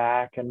bring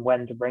back and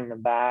when to bring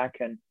them back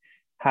and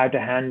how to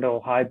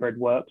handle hybrid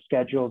work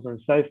schedules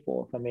and so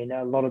forth. I mean,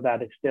 a lot of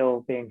that is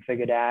still being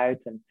figured out.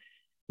 And,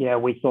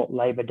 we thought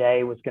Labor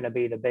Day was going to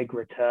be the big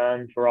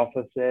return for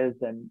offices,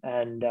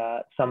 and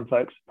some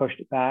folks pushed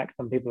it back.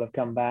 Some people have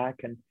come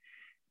back, and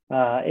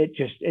it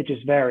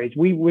just varies.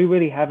 We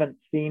really haven't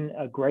seen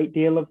a great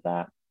deal of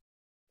that.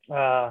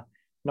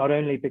 Not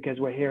only because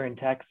we're here in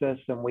Texas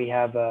and we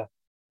have a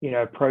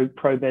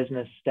pro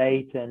business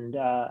state, and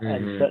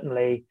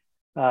certainly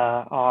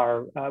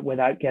are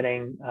without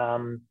getting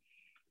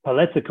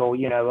political,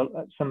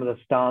 some of the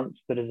stance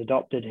that is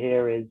adopted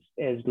here is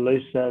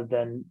looser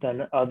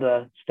than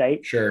other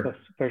states, sure.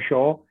 for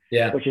sure,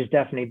 yeah, which has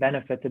definitely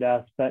benefited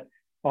us. But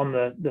on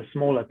the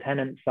smaller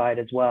tenant side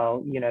as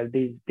well,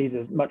 these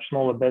are much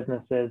smaller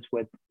businesses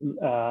with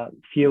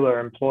fewer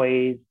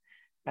employees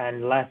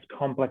and less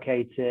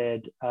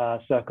complicated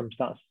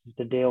circumstances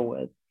to deal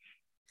with.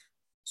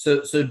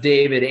 So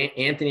David,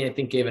 Anthony, I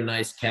think gave a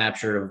nice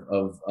capture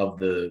of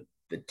the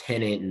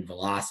tenant and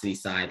velocity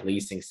side,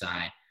 leasing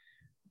side.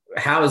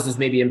 How has this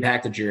maybe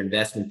impacted your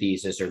investment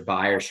thesis or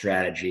buyer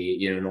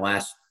strategy, in the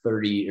last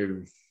 30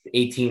 or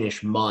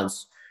 18-ish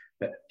months?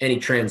 Any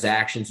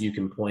transactions you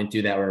can point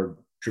to that were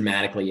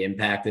dramatically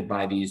impacted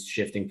by these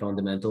shifting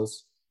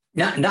fundamentals?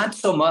 Not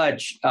so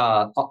much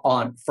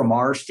from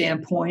our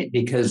standpoint,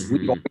 because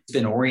we've always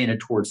been oriented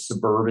towards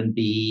suburban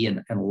B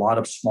and a lot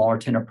of smaller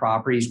tenant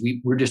properties.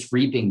 We're just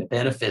reaping the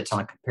benefits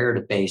on a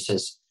comparative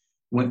basis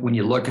when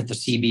you look at the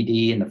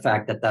CBD and the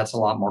fact that that's a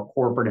lot more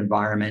corporate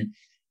environment.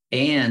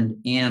 And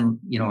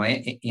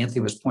Anthony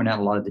was pointing out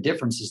a lot of the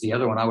differences. The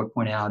other one I would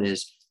point out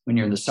is when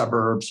you're in the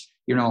suburbs,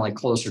 you're not only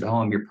closer to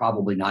home, you're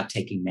probably not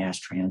taking mass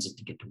transit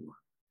to get to work.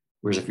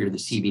 Whereas if you're the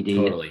CBD,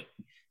 totally.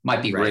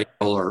 Might be rail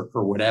or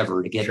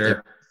whatever to get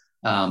sure.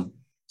 there.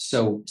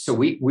 So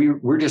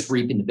we're just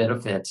reaping the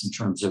benefits in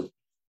terms of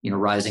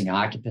rising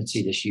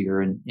occupancy this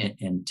year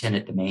and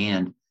tenant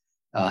demand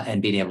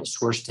and being able to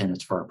source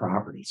tenants for our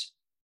properties.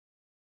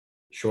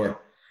 Sure.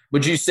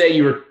 Would you say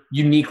you were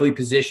uniquely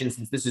positioned,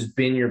 since this has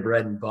been your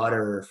bread and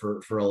butter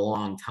for a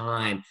long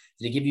time?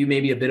 Did it give you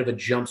maybe a bit of a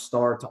jump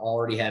start to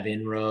already have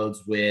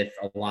inroads with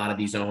a lot of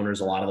these owners,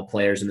 a lot of the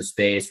players in the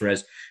space,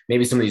 whereas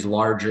maybe some of these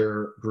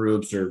larger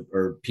groups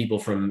or people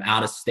from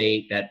out of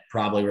state that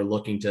probably were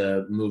looking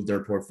to move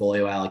their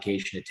portfolio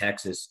allocation to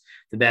Texas?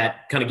 Did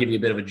that kind of give you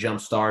a bit of a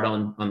jump start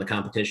on the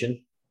competition?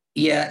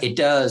 Yeah, it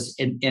does.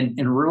 And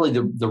really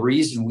the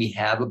reason we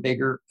have a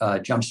bigger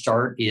jump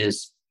start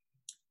is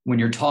when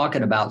you're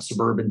talking about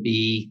suburban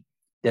B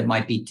that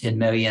might be $10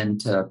 million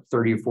to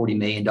 $30 or $40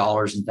 million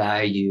in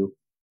value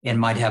and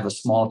might have a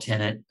small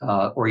tenant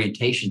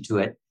orientation to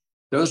it,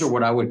 those are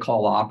what I would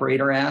call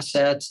operator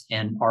assets.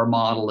 And our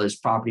model is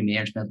property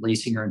management,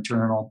 leasing, or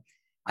internal.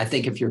 I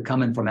think if you're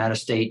coming from out of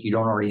state, you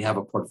don't already have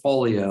a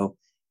portfolio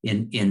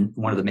in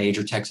one of the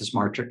major Texas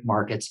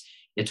markets,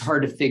 it's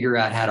hard to figure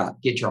out how to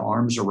get your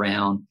arms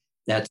around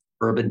that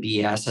suburban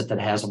B asset that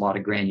has a lot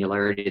of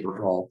granularity to the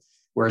role.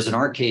 Whereas in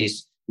our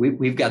case,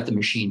 we've got the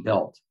machine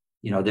built.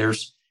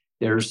 There's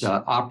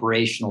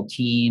operational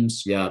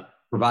teams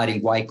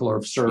providing white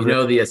glove service.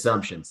 The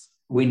assumptions.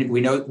 We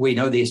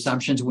know the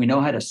assumptions. We know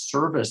how to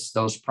service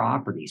those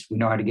properties. We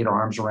know how to get our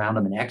arms around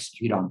them and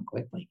execute on them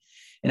quickly.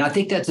 And I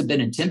think that's a bit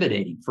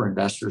intimidating for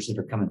investors that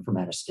are coming from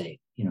out of state.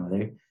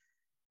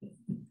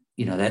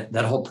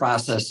 That whole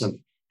process of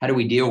how do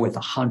we deal with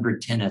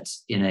 100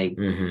 tenants in a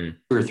 200,000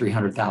 or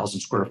 300,000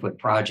 square foot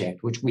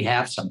project, which we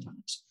have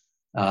sometimes.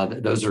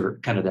 Those are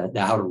kind of the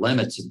outer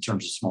limits in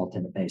terms of small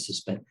tenant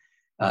basis,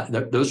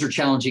 but those are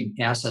challenging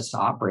assets to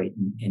operate,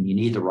 and you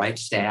need the right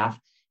staff.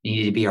 You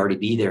need to already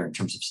be there in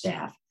terms of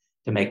staff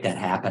to make that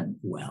happen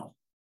well.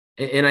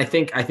 And I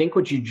think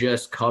what you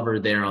just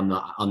covered there on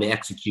the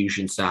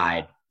execution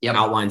side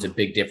outlines a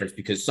big difference,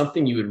 because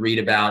something you would read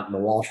about in the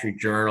Wall Street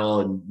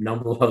Journal and a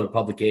number of other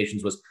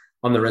publications was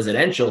on the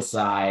residential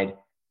side,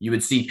 you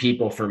would see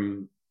people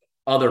from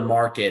other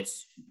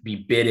markets be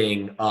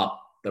bidding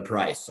up the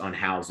price on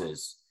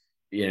houses,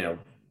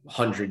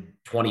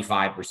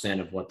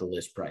 125% of what the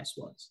list price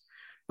was.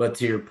 But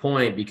to your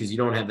point, because you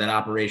don't have that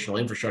operational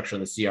infrastructure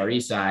on the CRE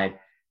side,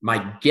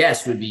 my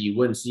guess would be you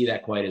wouldn't see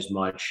that quite as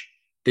much.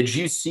 Did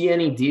you see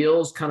any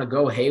deals kind of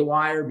go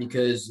haywire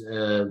because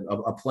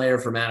a player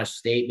from out of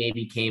state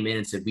maybe came in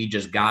and said, we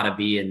just got to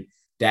be in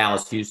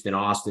Dallas, Houston,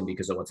 Austin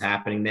because of what's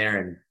happening there,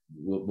 and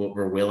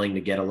we're willing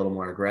to get a little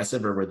more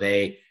aggressive? Or were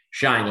they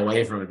shying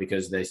away from it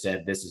because they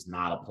said, this is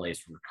not a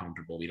place we're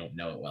comfortable, we don't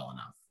know it well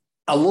enough?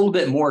 A little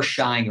bit more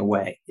shying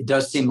away. It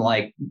does seem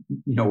like,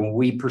 when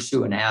we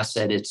pursue an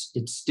asset, it's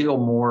still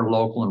more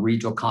local and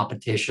regional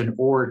competition,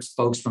 or it's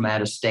folks from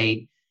out of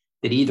state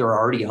that either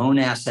already own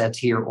assets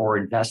here or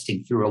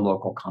investing through a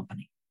local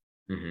company.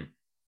 Mm-hmm.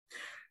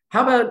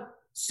 How about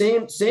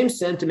same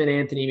sentiment,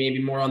 Anthony,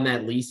 maybe more on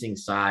that leasing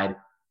side?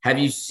 Have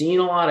you seen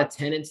a lot of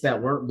tenants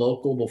that weren't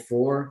local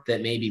before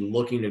that may be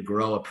looking to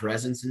grow a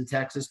presence in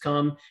Texas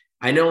come?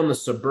 I know on the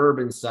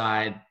suburban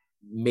side,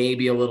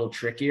 maybe a little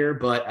trickier,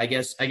 but I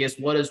guess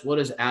what does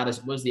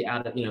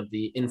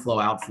the inflow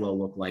outflow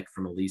look like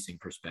from a leasing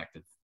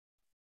perspective?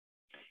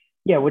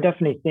 Yeah, we're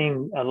definitely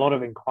seeing a lot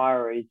of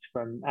inquiries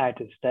from out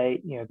of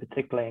state,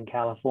 particularly in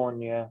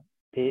California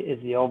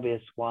is the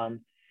obvious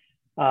one.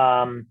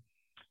 I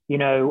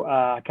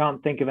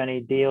can't think of any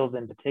deals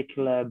in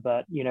particular,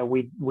 but,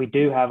 we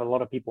do have a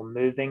lot of people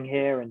moving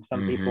here, and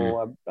some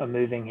people are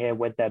moving here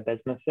with their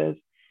businesses.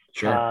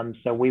 Sure.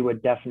 So we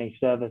would definitely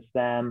service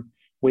them.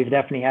 We've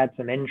definitely had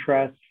some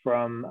interest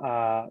from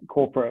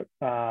corporate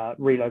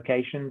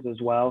relocations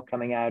as well,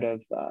 coming out of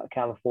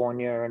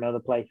California and other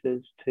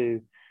places to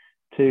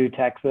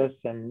Texas.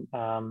 And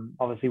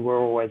obviously we're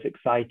always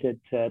excited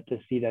to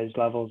see those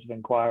levels of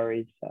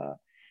inquiries,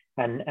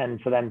 and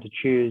for them to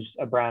choose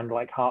a brand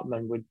like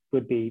Hartman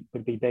would be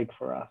big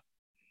for us.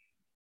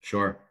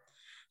 Sure.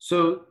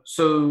 So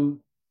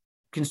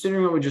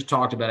considering what we just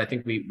talked about, I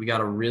think we got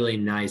a really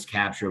nice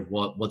capture of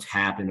what's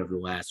happened over the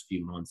last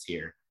few months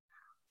here.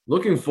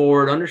 Looking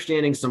forward,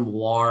 understanding some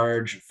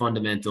large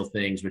fundamental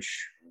things,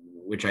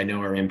 which I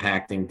know are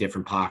impacting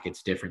different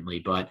pockets differently,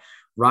 but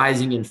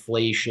rising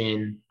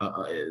inflation,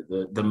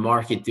 the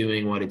market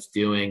doing what it's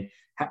doing.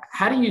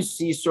 How do you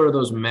see sort of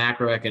those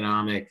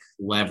macroeconomic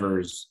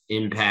levers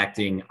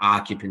impacting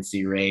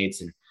occupancy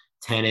rates and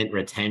tenant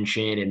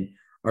retention? And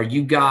are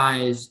you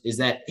guys, is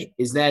that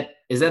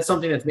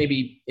something that's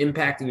maybe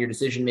impacting your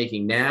decision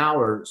making now,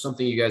 or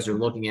something you guys are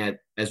looking at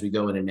as we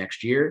go into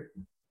next year?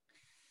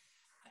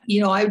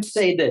 I would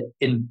say that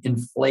in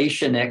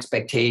inflation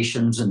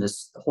expectations and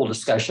this whole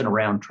discussion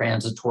around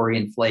transitory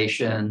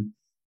inflation,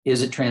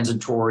 is it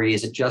transitory?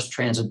 Is it just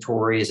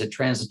transitory? Is it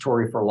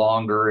transitory for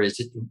longer? Is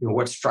it,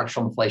 what's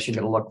structural inflation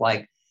going to look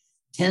like?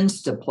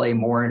 Tends to play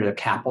more into a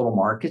capital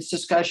markets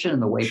discussion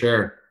and the way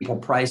people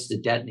price the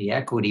debt and the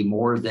equity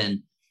more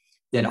than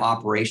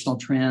operational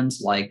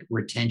trends like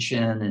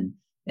retention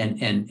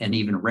and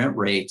even rent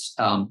rates.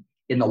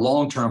 In the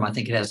long term, I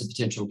think it has the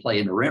potential to play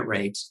into rent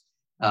rates.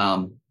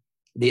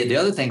 The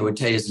other thing I would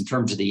tell you is in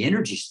terms of the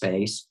energy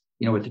space,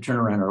 with the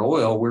turnaround in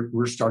oil,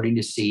 we're starting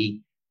to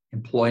see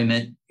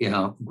employment,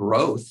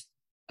 growth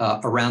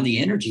around the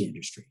energy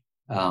industry.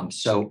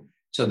 So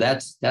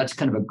that's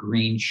kind of a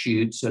green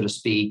shoot, so to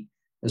speak,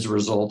 as a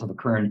result of a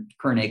current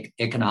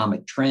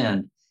economic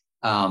trend.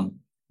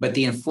 But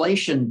the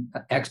inflation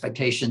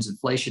expectations,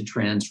 inflation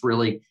trends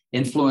really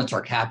influence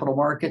our capital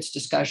markets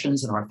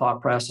discussions and our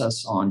thought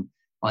process on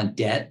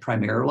debt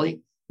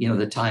primarily.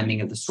 The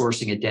timing of the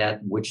sourcing of debt,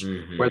 which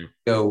whether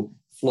go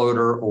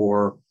floater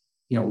or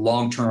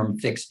long-term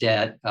fixed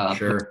debt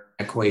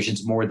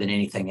equations more than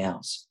anything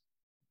else.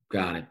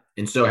 Got it.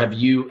 And so have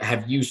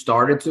you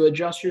started to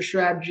adjust your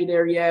strategy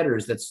there yet, or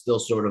is that still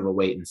sort of a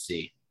wait and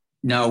see?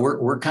 No,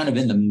 we're kind of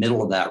in the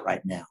middle of that right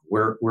now.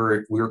 We're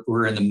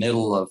in the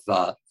middle of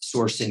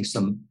sourcing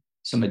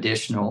some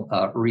additional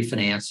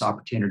refinance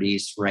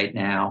opportunities right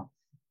now,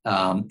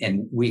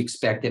 and we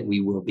expect that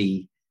we will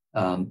be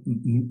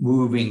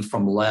moving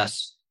from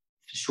less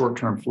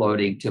short-term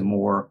floating to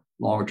more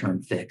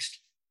longer-term fixed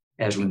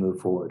as we move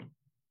forward.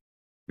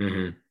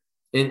 Mm-hmm.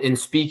 And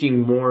speaking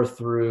more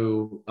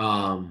through,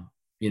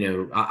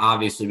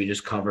 obviously we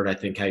just covered, I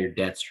think, how your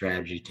debt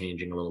strategy is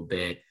changing a little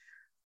bit,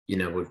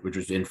 which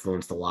was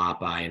influenced a lot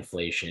by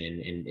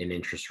inflation and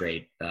interest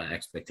rate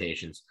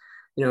expectations.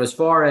 As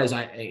far as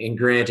and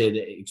granted,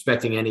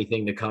 expecting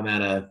anything to come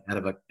out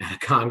of a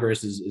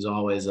Congress is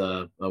always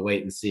a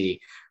wait and see.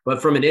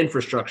 But from an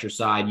infrastructure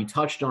side, you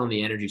touched on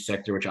the energy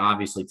sector, which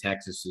obviously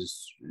Texas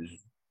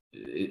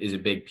is a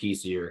big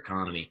piece of your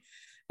economy.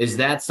 Is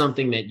that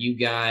something that you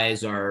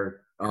guys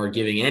are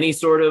giving any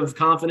sort of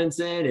confidence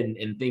in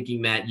and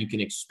thinking that you can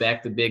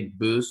expect a big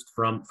boost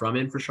from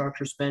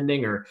infrastructure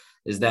spending, or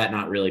is that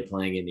not really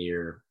playing into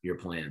your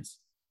plans?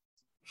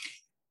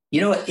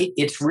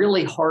 It's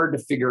really hard to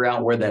figure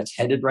out where that's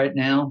headed right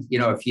now.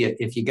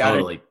 If you got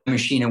a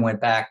machine and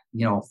went back,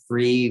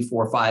 3,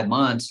 4, 5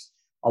 months,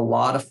 a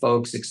lot of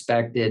folks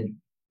expected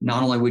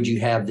not only would you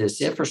have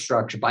this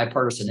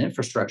bipartisan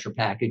infrastructure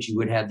package, you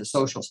would have the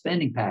social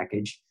spending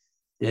package.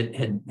 that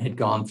had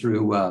gone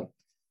through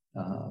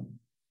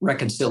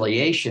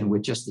reconciliation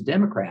with just the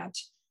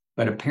Democrats,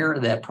 but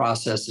apparently that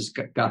process has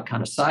got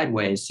kind of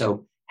sideways.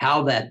 So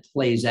how that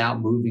plays out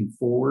moving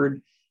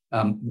forward,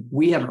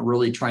 we haven't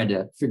really tried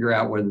to figure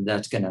out whether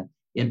that's going to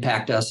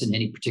impact us in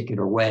any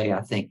particular way.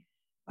 I think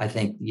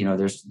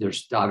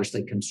there's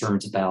obviously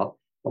concerns about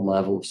the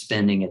level of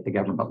spending at the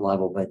government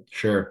level, but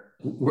sure,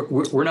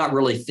 we're not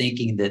really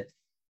thinking that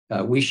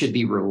we should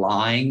be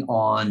relying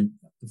on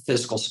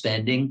fiscal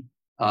spending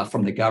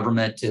from the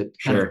government to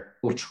kind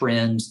of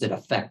trends that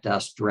affect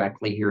us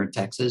directly here in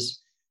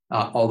Texas,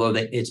 although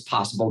it's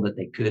possible that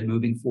they could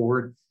moving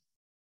forward.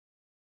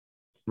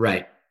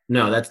 Right.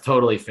 No, that's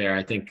totally fair.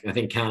 I think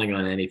counting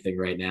on anything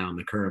right now in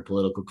the current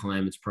political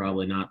climate is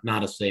probably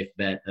not a safe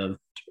bet in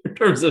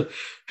terms of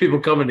people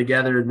coming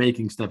together and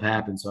making stuff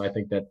happen. So I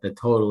think that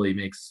totally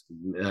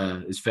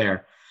is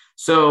fair.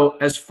 So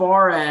as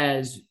far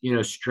as,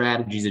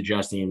 strategies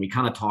adjusting, and we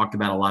kind of talked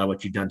about a lot of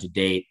what you've done to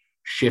date,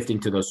 shifting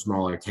to those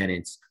smaller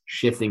tenants,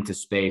 shifting to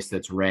space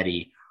that's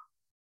ready.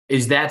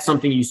 Is that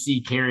something you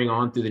see carrying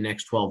on through the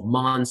next 12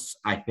 months?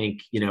 I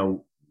think,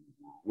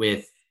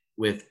 with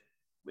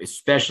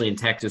especially in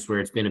Texas, where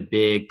it's been a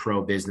big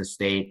pro-business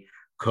state,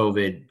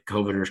 COVID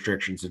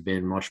restrictions have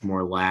been much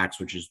more lax,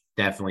 which is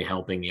definitely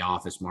helping the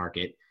office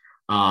market.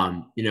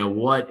 Does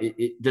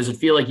it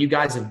feel like you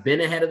guys have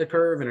been ahead of the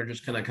curve and are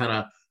just going to kind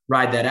of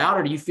ride that out?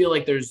 Or do you feel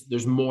like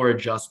there's more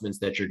adjustments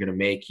that you're going to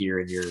make here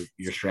in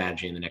your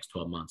strategy in the next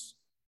 12 months?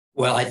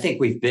 Well, I think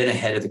we've been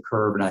ahead of the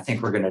curve, and I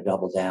think we're going to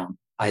double down.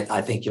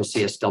 I think you'll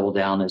see us double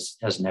down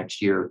as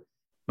next year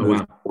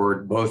moving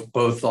forward,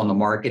 both on the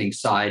marketing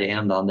side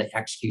and on the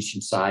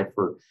execution side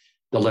for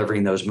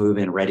delivering those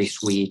move-in ready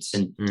suites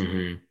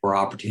and for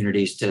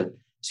opportunities to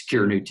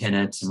secure new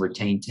tenants and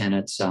retain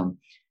tenants.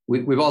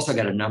 We've also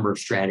got a number of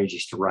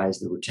strategies to rise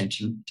the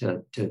retention,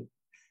 to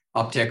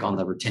uptick on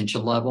the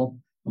retention level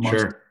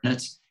amongst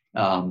tenants.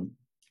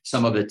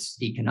 Some of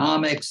it's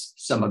economics,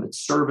 some of it's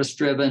service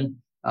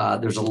driven.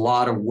 There's a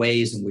lot of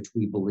ways in which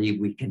we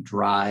believe we can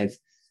drive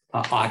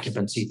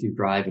occupancy through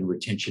drive and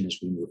retention as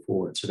we move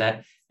forward. So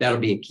that'll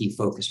be a key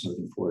focus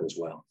moving forward as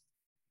well.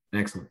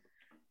 Excellent.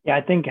 Yeah,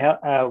 I think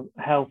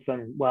health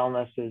and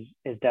wellness is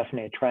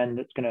definitely a trend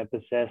that's going to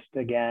persist.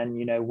 Again,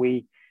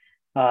 we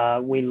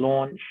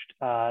launched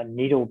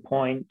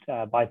needlepoint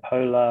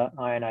bipolar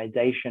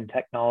ionization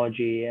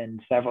technology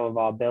in several of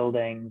our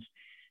buildings,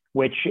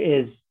 which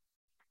is,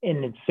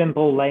 in its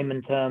simple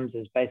layman terms,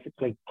 is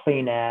basically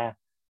clean air.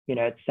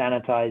 It's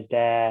sanitized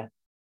air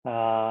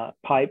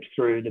piped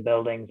through the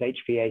building's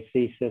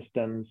HVAC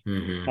systems.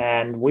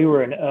 And we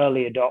were an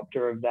early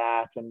adopter of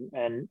that,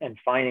 and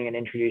finding and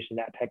introducing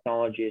that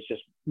technology is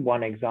just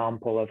one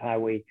example of how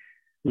we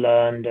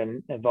learned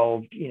and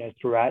evolved,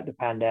 throughout the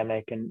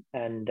pandemic.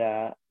 And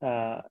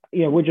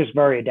we're just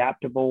very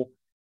adaptable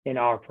in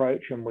our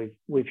approach, and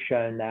we've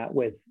shown that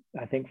with,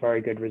 I think,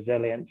 very good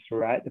resilience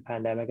throughout the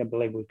pandemic. I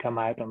believe we've come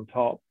out on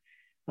top.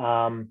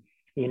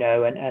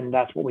 And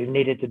that's what we've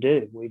needed to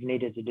do. We've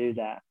needed to do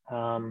that.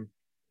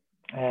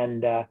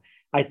 And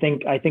I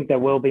think there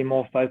will be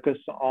more focus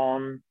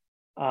on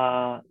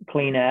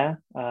clean air,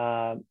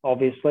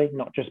 obviously,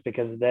 not just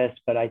because of this,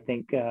 but I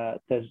think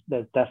there's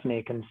definitely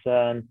a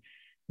concern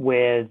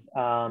with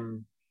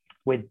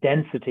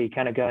density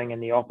kind of going in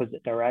the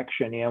opposite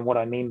direction. What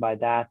I mean by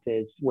that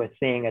is we're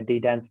seeing a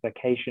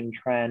de-densification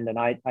trend, and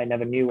I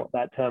never knew what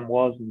that term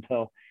was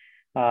until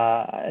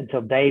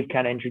Dave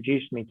kind of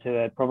introduced me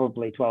to it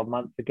probably 12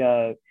 months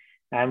ago.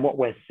 And what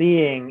we're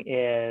seeing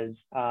is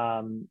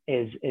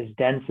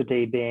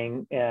density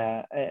being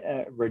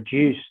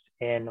reduced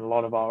in a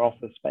lot of our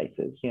office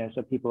spaces.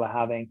 So people are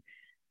having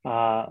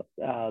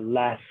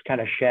less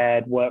kind of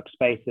shared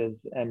workspaces,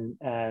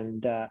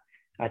 and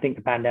I think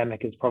the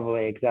pandemic has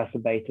probably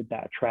exacerbated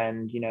that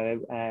trend.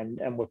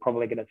 And we're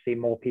probably going to see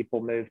more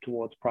people move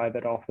towards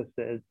private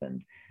offices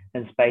and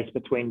space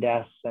between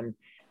desks, and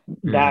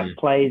that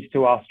plays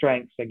to our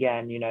strengths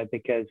again,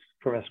 because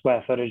from a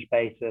square footage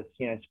basis,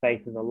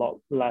 space is a lot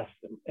less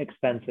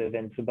expensive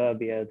in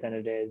suburbia than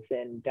it is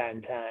in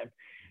downtown.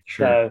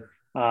 So,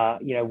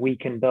 we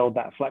can build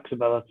that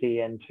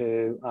flexibility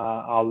into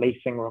our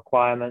leasing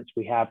requirements.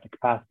 We have the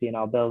capacity in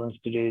our buildings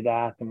to do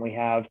that. And we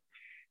have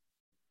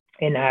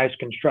in-house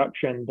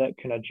construction that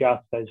can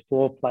adjust those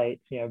floor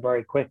plates,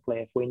 very quickly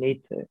if we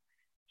need to.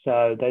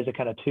 So those are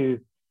kind of two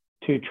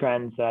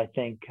trends that I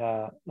think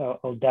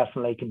will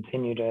definitely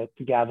continue to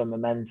gather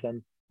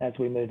momentum as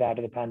we move out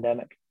of the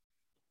pandemic.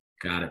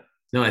 Got it.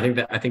 No, I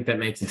think that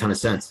makes a ton of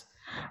sense.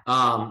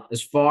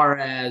 As far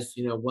as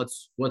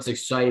what's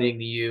exciting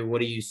to you, what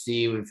do you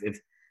see if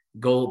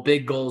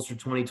big goals for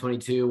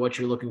 2022? What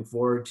you're looking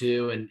forward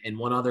to? And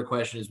one other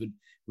question is,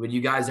 would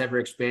you guys ever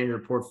expand your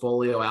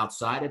portfolio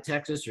outside of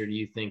Texas, or do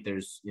you think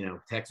there's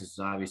Texas is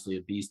obviously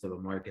a beast of a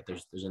market?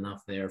 There's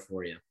enough there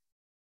for you.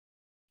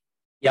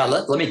 Yeah,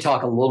 let me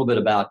talk a little bit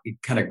about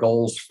kind of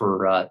goals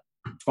for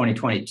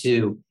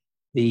 2022.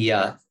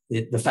 The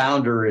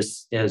founder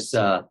is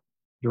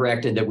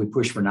directed that we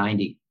push for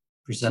 90%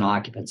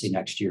 occupancy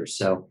next year.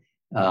 So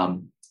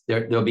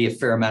there'll be a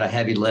fair amount of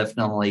heavy lift,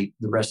 not only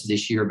the rest of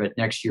this year, but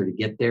next year to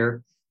get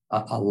there.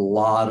 A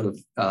lot of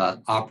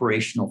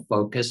operational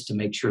focus to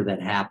make sure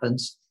that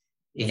happens.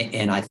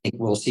 And I think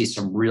we'll see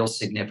some real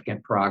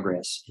significant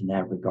progress in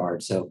that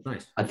regard. So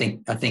nice. I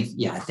think things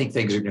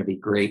are going to be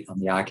great on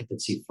the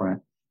occupancy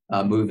front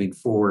moving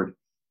forward.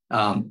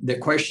 The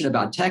question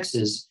about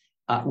Texas,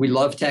 we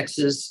love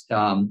Texas.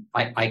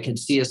 I can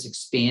see us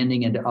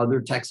expanding into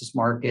other Texas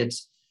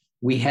markets.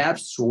 We have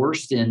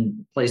sourced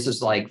in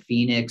places like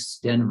Phoenix,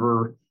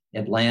 Denver,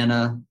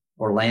 Atlanta,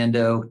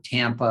 Orlando,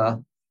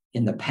 Tampa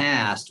in the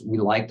past. We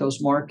like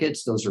those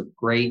markets. Those are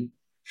great,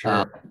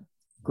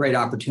 great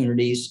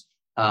opportunities.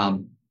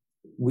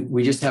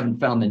 We just haven't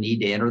found the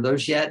need to enter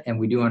those yet. And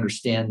we do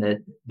understand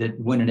that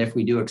when and if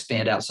we do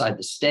expand outside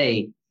the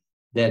state,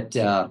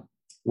 that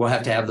we'll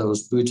have to have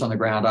those boots on the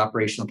ground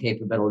operational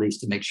capabilities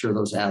to make sure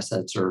those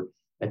assets are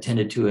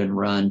attended to and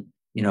run,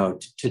 to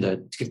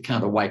kind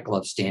of the white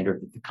glove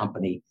standard that the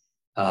company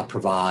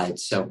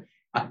provides. So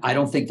I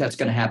don't think that's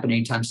going to happen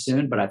anytime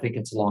soon, but I think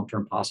it's a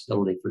long-term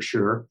possibility for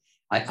sure.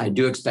 I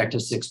do expect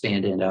us to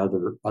expand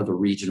into other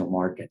regional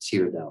markets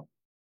here, though.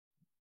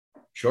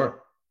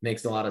 Sure.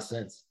 Makes a lot of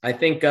sense. I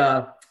think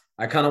I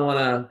kind of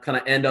want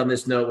to end on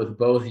this note with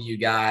both of you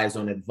guys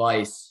on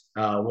advice,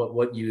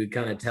 what you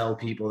kind of tell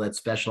people that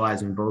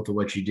specialize in both of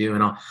what you do.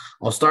 And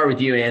I'll start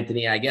with you,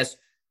 Anthony. I guess,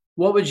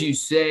 what would you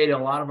say to a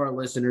lot of our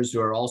listeners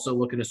who are also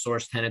looking to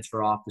source tenants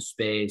for office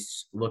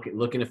space,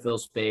 looking to fill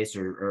space,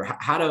 or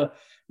how to,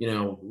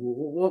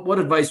 what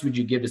advice would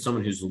you give to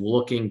someone who's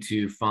looking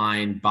to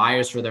find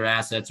buyers for their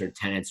assets or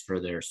tenants for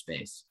their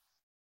space?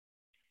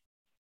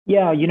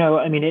 Yeah,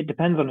 it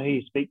depends on who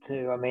you speak to.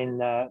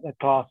 The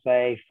Class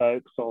A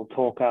folks will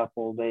talk up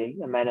all the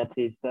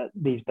amenities that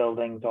these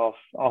buildings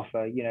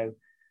offer,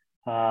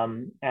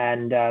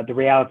 and the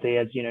reality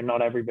is,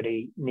 not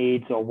everybody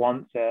needs or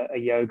wants a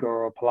yoga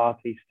or a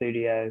Pilates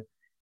studio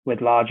with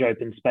large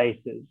open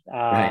spaces.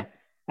 Right.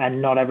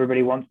 And not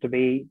everybody wants to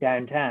be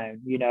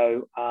downtown,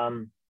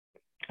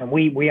 and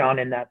we aren't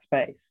in that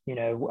space.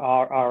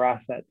 Our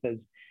assets,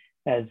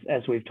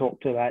 as we've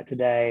talked about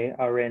today,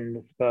 are in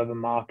the suburban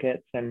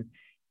markets, and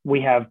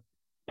we have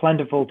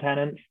plentiful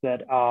tenants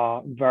that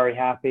are very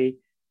happy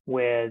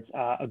with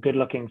a good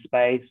looking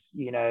space,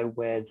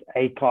 with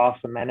A-class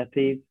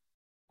amenities,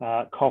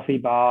 coffee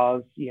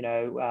bars,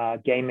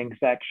 gaming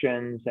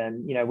sections,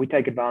 and we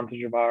take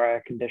advantage of our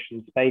air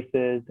conditioned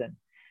spaces,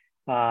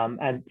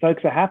 and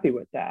folks are happy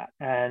with that.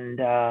 And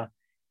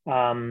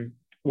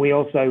we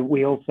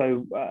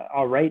also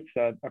our rates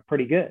are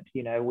pretty good.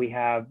 We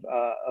have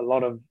a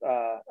lot of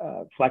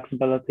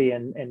flexibility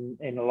in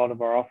a lot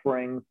of our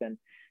offerings, and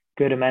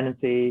good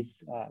amenities,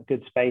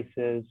 good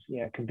spaces,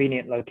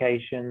 convenient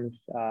locations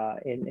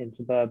in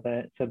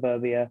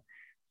suburbia.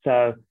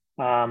 So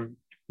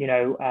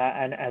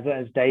and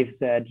as Dave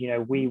said,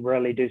 we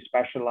really do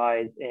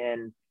specialize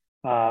in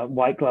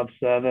white glove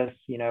service.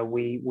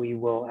 We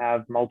will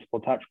have multiple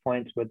touch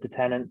points with the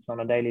tenants on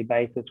a daily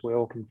basis. We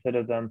all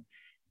consider them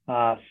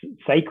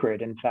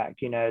sacred. In fact,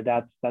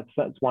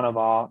 that's one of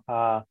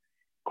our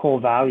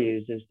core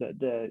values, is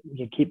that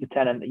you keep the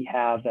tenant that you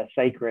have, they're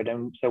sacred.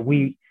 And so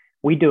we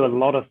do a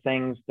lot of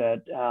things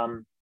that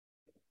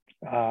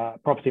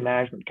property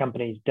management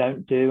companies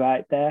don't do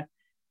out there.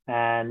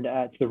 And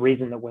it's the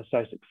reason that we're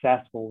so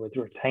successful with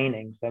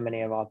retaining so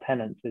many of our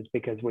tenants, is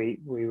because we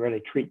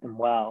really treat them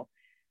well.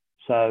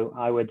 So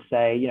I would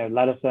say,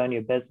 let us earn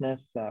your business.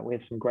 We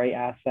have some great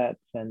assets,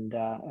 and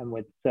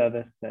with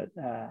service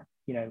that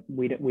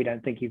we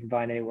don't think you can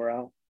find anywhere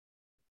else.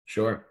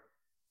 Sure.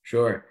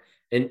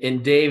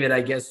 And David,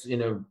 I guess,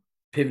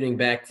 pivoting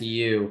back to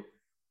you,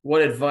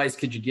 what advice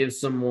could you give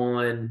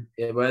someone,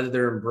 whether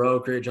they're in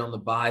brokerage on the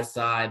buy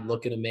side,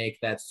 looking to make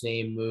that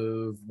same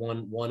move,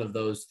 one of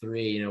those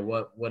three,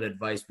 what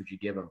advice would you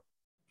give them?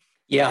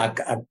 Yeah,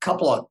 a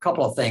couple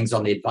of things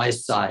on the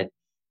advice side.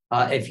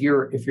 If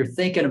you're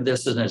thinking of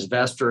this as an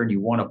investor and you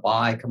want to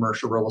buy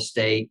commercial real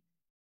estate,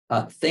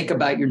 think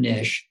about your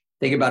niche.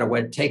 Think about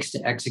what it takes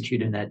to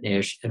execute in that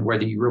niche, and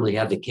whether you really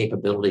have the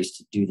capabilities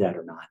to do that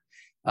or not,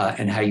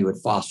 and how you would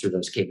foster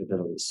those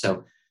capabilities.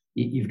 So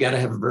you've got to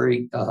have a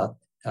very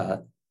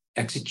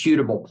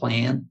executable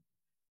plan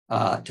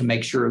to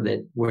make sure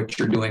that what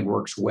you're doing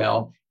works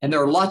well. And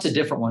there are lots of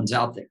different ones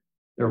out there.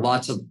 There are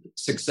lots of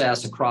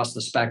success across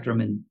the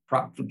spectrum in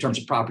terms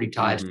of property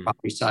types,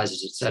 property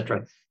sizes, et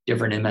cetera,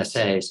 different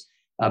MSAs.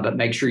 But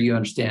make sure you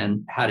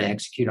understand how to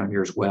execute on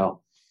yours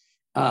well.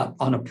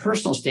 On a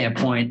personal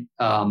standpoint,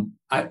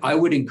 I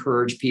would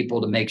encourage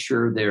people to make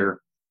sure they're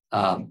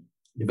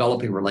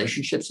developing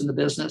relationships in the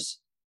business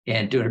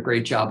and doing a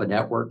great job of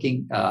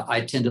networking. I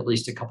attend at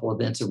least a couple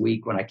events a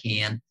week when I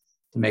can,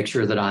 to make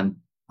sure that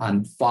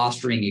I'm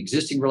fostering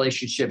existing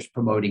relationships,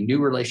 promoting new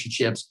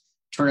relationships,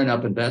 turning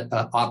up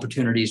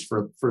opportunities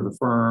for the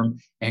firm,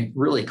 and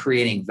really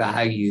creating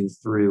value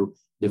through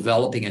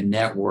developing a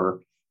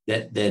network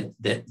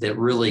that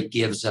really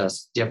gives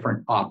us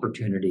different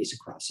opportunities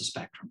across the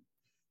spectrum.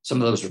 Some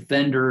of those are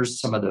vendors,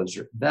 some of those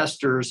are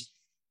investors.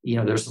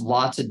 There's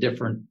lots of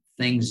different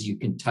things you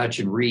can touch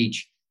and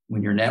reach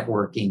when you're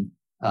networking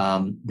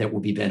that will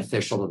be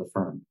beneficial to the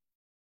firm.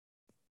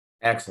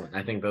 Excellent.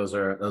 I think those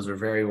are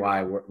very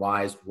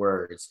wise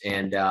words,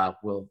 and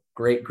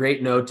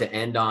great note to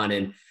end on.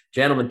 And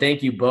gentlemen,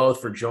 thank you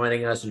both for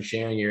joining us and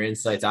sharing your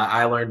insights.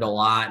 I learned a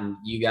lot, and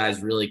you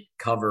guys really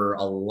cover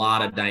a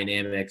lot of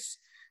dynamics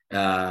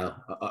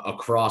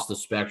across the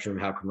spectrum,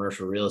 how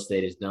commercial real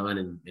estate is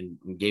done,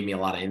 and gave me a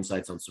lot of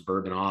insights on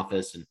suburban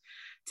office and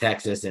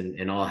Texas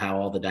and how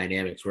all the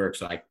dynamics work.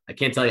 So I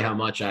can't tell you how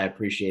much I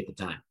appreciate the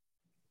time.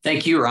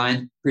 Thank you,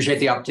 Ryan. Appreciate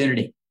the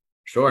opportunity.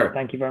 Sure.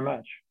 Thank you very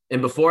much.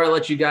 And before I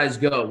let you guys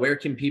go, where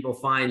can people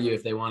find you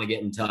if they want to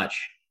get in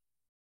touch?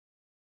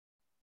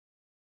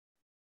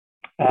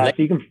 So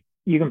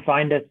you can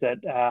find us at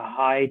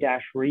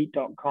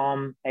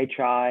hi-reit.com,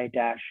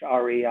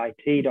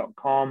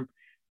 hi-reit.com.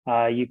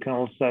 You can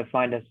also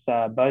find us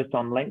both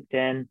on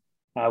LinkedIn.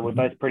 We're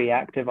both pretty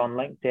active on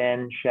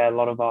LinkedIn, share a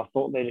lot of our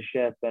thought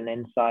leadership and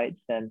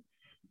insights and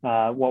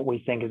what we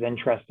think is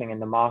interesting in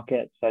the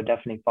market. So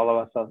definitely follow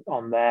us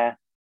on there.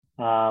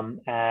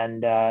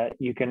 And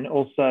you can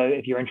also,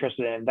 if you're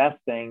interested in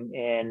investing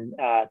in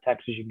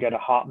Texas, you can go to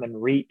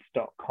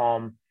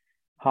hartmanreits.com,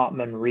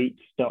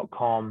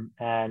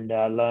 and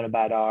learn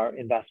about our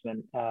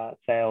investment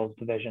sales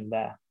division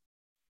there.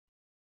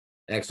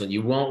 Excellent.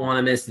 You won't want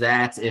to miss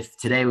that. If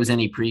today was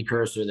any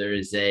precursor, there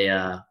is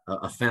a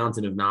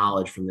fountain of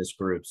knowledge from this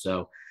group.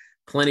 So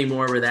plenty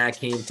more where that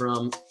came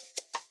from.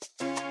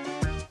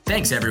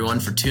 Thanks everyone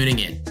for tuning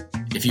in.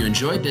 If you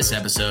enjoyed this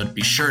episode,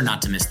 be sure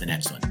not to miss the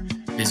next one.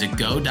 Visit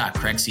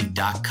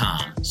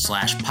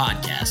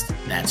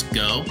go.crexi.com/podcast. That's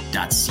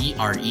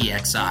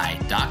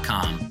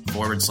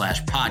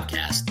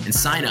go.crexi.com/podcast and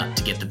sign up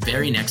to get the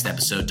very next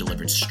episode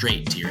delivered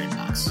straight to your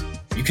inbox.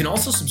 You can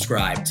also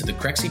subscribe to the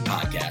Crexi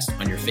podcast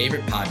on your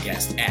favorite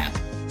podcast app,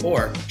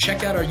 or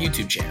check out our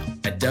YouTube channel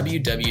at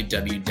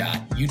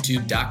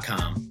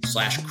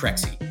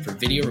www.youtube.com/Crexi for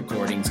video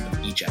recordings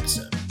of each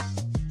episode.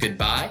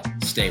 Goodbye,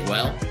 stay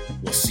well,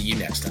 we'll see you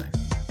next time.